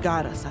really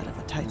got us out of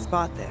a tight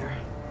spot there.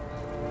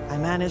 I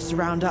managed to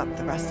round up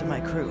the rest of my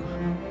crew.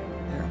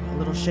 They're a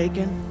little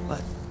shaken,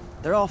 but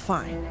they're all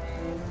fine.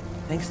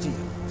 Thanks to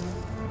you.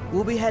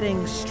 We'll be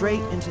heading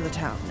straight into the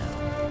town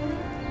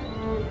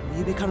now. Will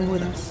you be coming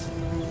with us?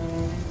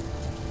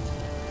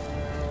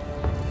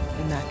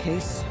 In that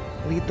case,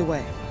 lead the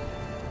way,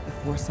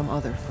 before some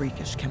other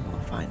freakish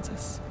Kemono finds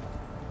us.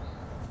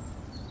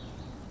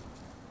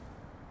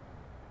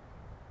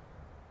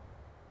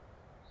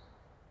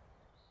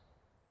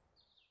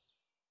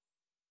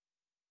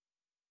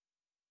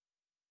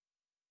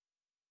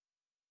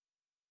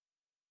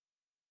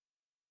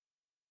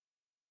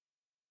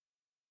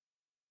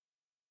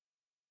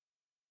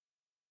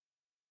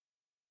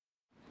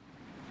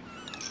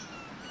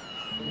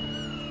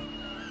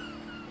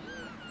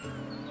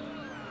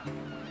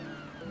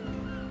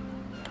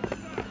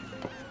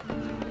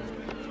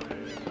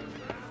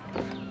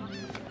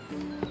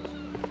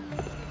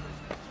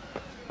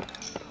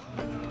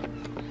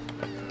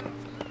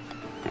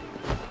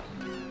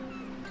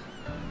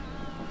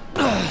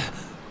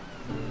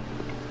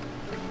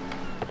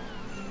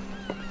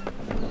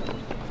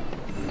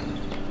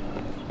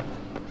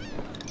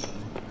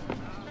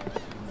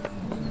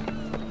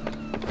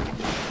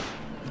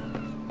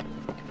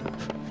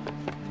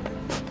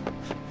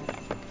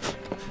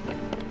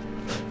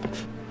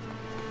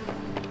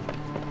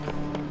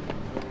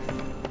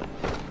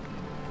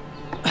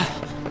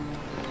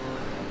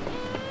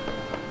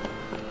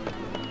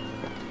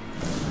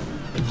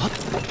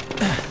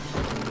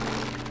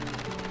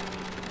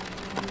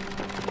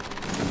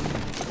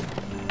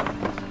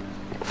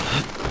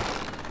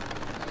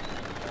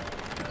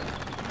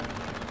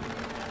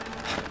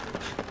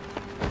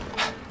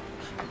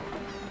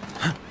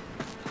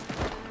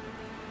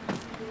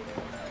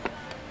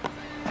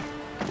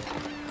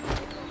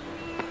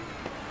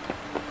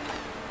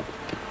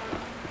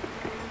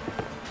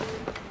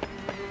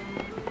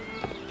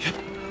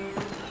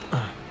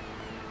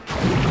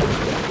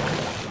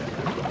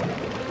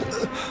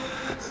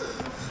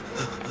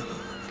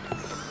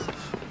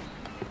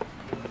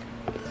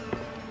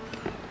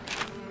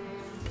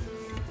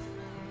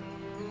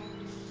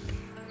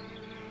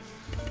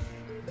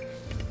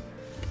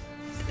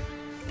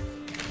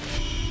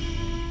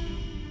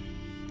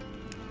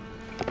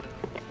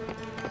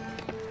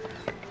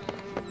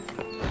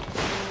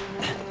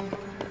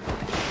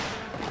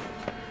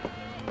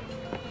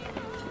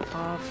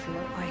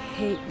 I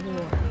hate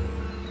war.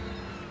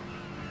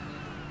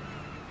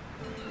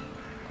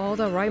 All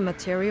the right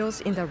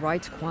materials in the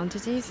right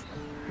quantities?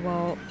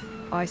 Well,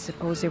 I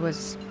suppose it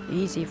was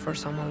easy for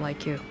someone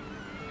like you.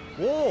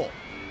 Whoa!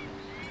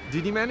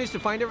 Did you manage to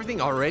find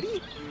everything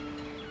already?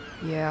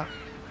 Yeah.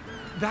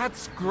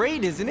 That's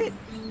great, isn't it?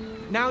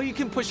 Now you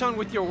can push on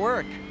with your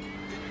work.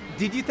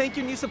 Did you thank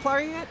your new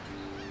supplier yet?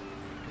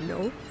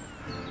 No.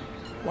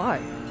 Why?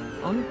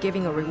 I'm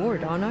giving a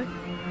reward, aren't I?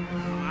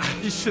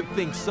 You should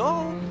think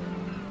so.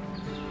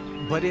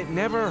 But it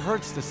never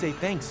hurts to say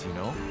thanks, you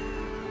know?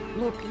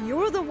 Look,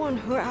 you're the one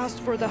who asked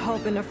for the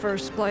help in the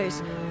first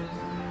place.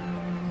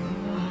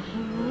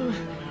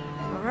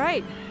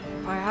 Alright,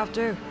 if I have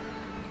to.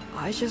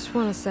 I just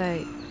want to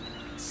say,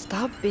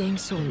 stop being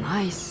so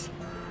nice.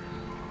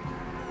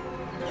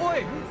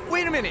 Oi,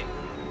 wait a minute!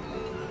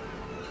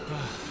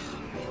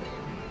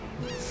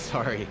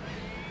 Sorry.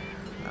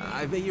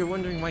 I bet you're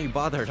wondering why you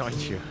bothered,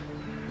 aren't you?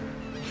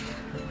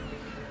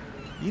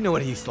 You know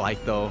what he's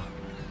like, though.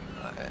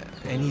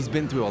 And he's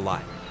been through a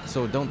lot,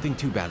 so don't think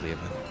too badly of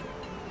him.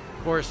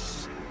 Of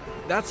course,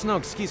 that's no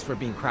excuse for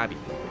being crabby.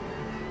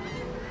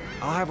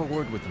 I'll have a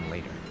word with him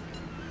later.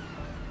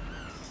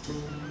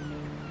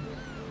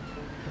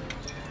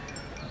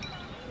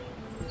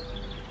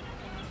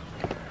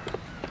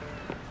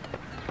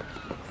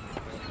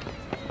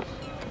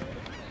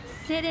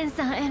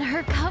 Sit-in-san and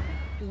her cup?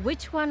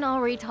 Which one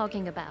are we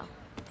talking about?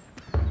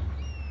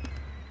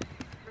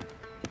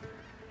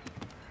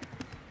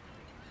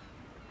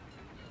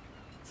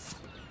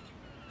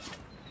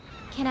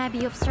 Can I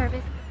be of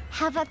service?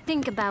 Have a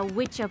think about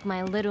which of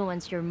my little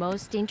ones you're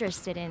most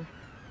interested in.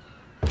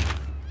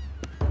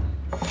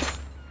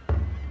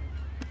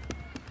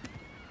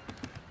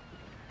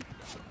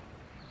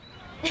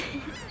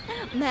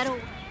 Metal.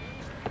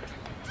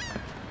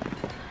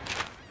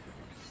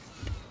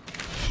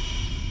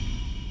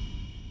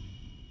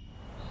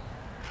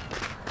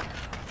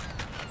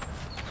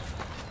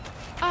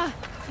 Ah,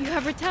 you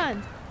have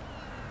returned.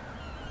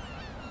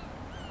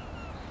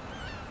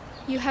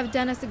 You have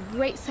done us a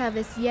great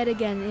service yet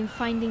again in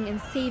finding and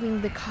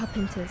saving the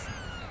carpenters.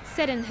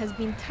 Seren has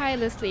been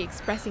tirelessly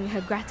expressing her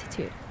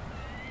gratitude,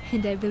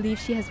 and I believe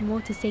she has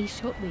more to say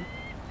shortly.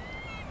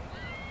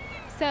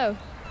 So,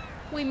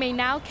 we may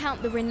now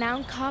count the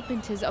renowned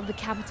carpenters of the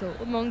capital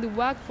among the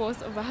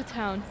workforce of our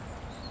town.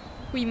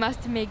 We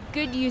must make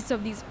good use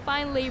of these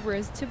fine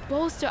laborers to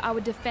bolster our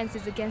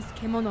defenses against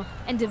Kemono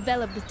and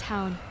develop the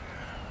town.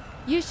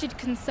 You should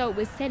consult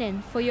with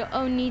Seren for your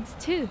own needs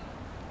too.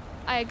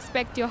 I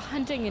expect your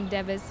hunting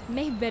endeavors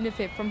may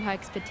benefit from her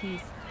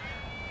expertise.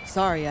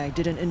 Sorry I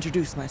didn't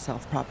introduce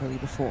myself properly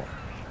before.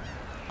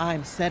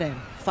 I'm Seren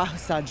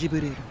Fahusa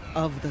Jibril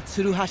of the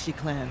Tsuruhashi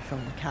clan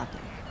from the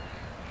capital.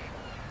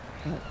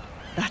 But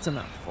that's a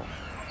mouthful,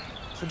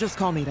 so just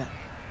call me that.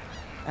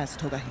 As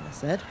Togahime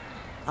said,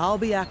 I'll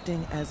be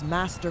acting as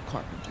master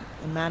carpenter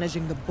and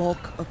managing the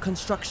bulk of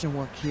construction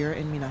work here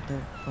in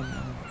Minato from now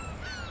on.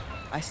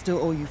 I still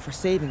owe you for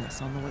saving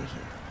us on the way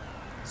here.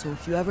 So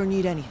if you ever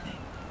need anything,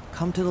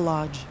 come to the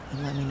lodge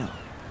and let me know.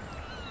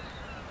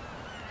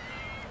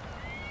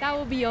 That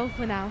will be all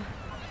for now.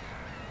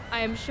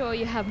 I am sure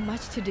you have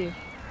much to do.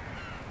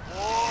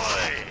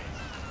 Boy!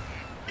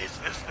 Is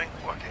this thing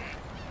working?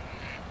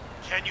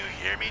 Can you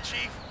hear me,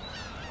 Chief?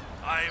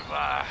 I've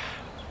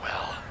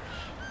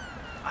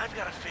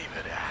got a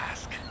favor to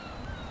ask.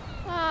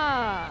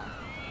 Ah,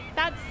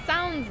 that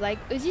sounds like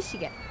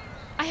Ujishige.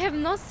 I have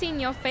not seen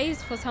your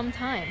face for some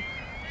time.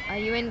 Are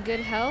you in good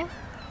health?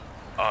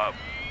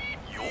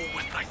 You're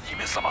with the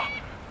Hime-sama.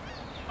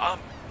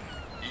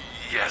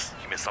 Yes,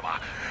 Hime-sama.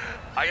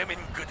 I am in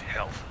good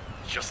health.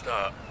 Just,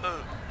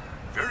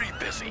 very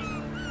busy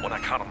on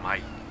account of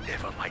my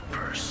ever-light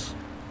purse.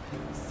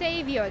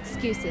 Save your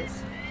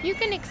excuses. You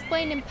can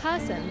explain in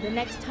person the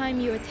next time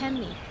you attend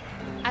me.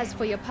 As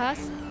for your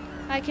purse,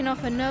 I can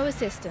offer no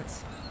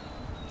assistance.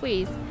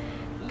 Please,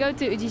 go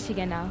to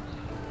Ujishige now.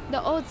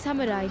 The old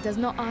samurai does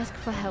not ask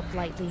for help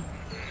lightly.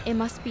 It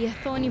must be a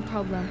thorny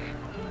problem.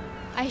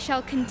 I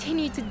shall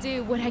continue to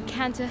do what I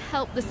can to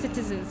help the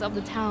citizens of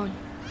the town.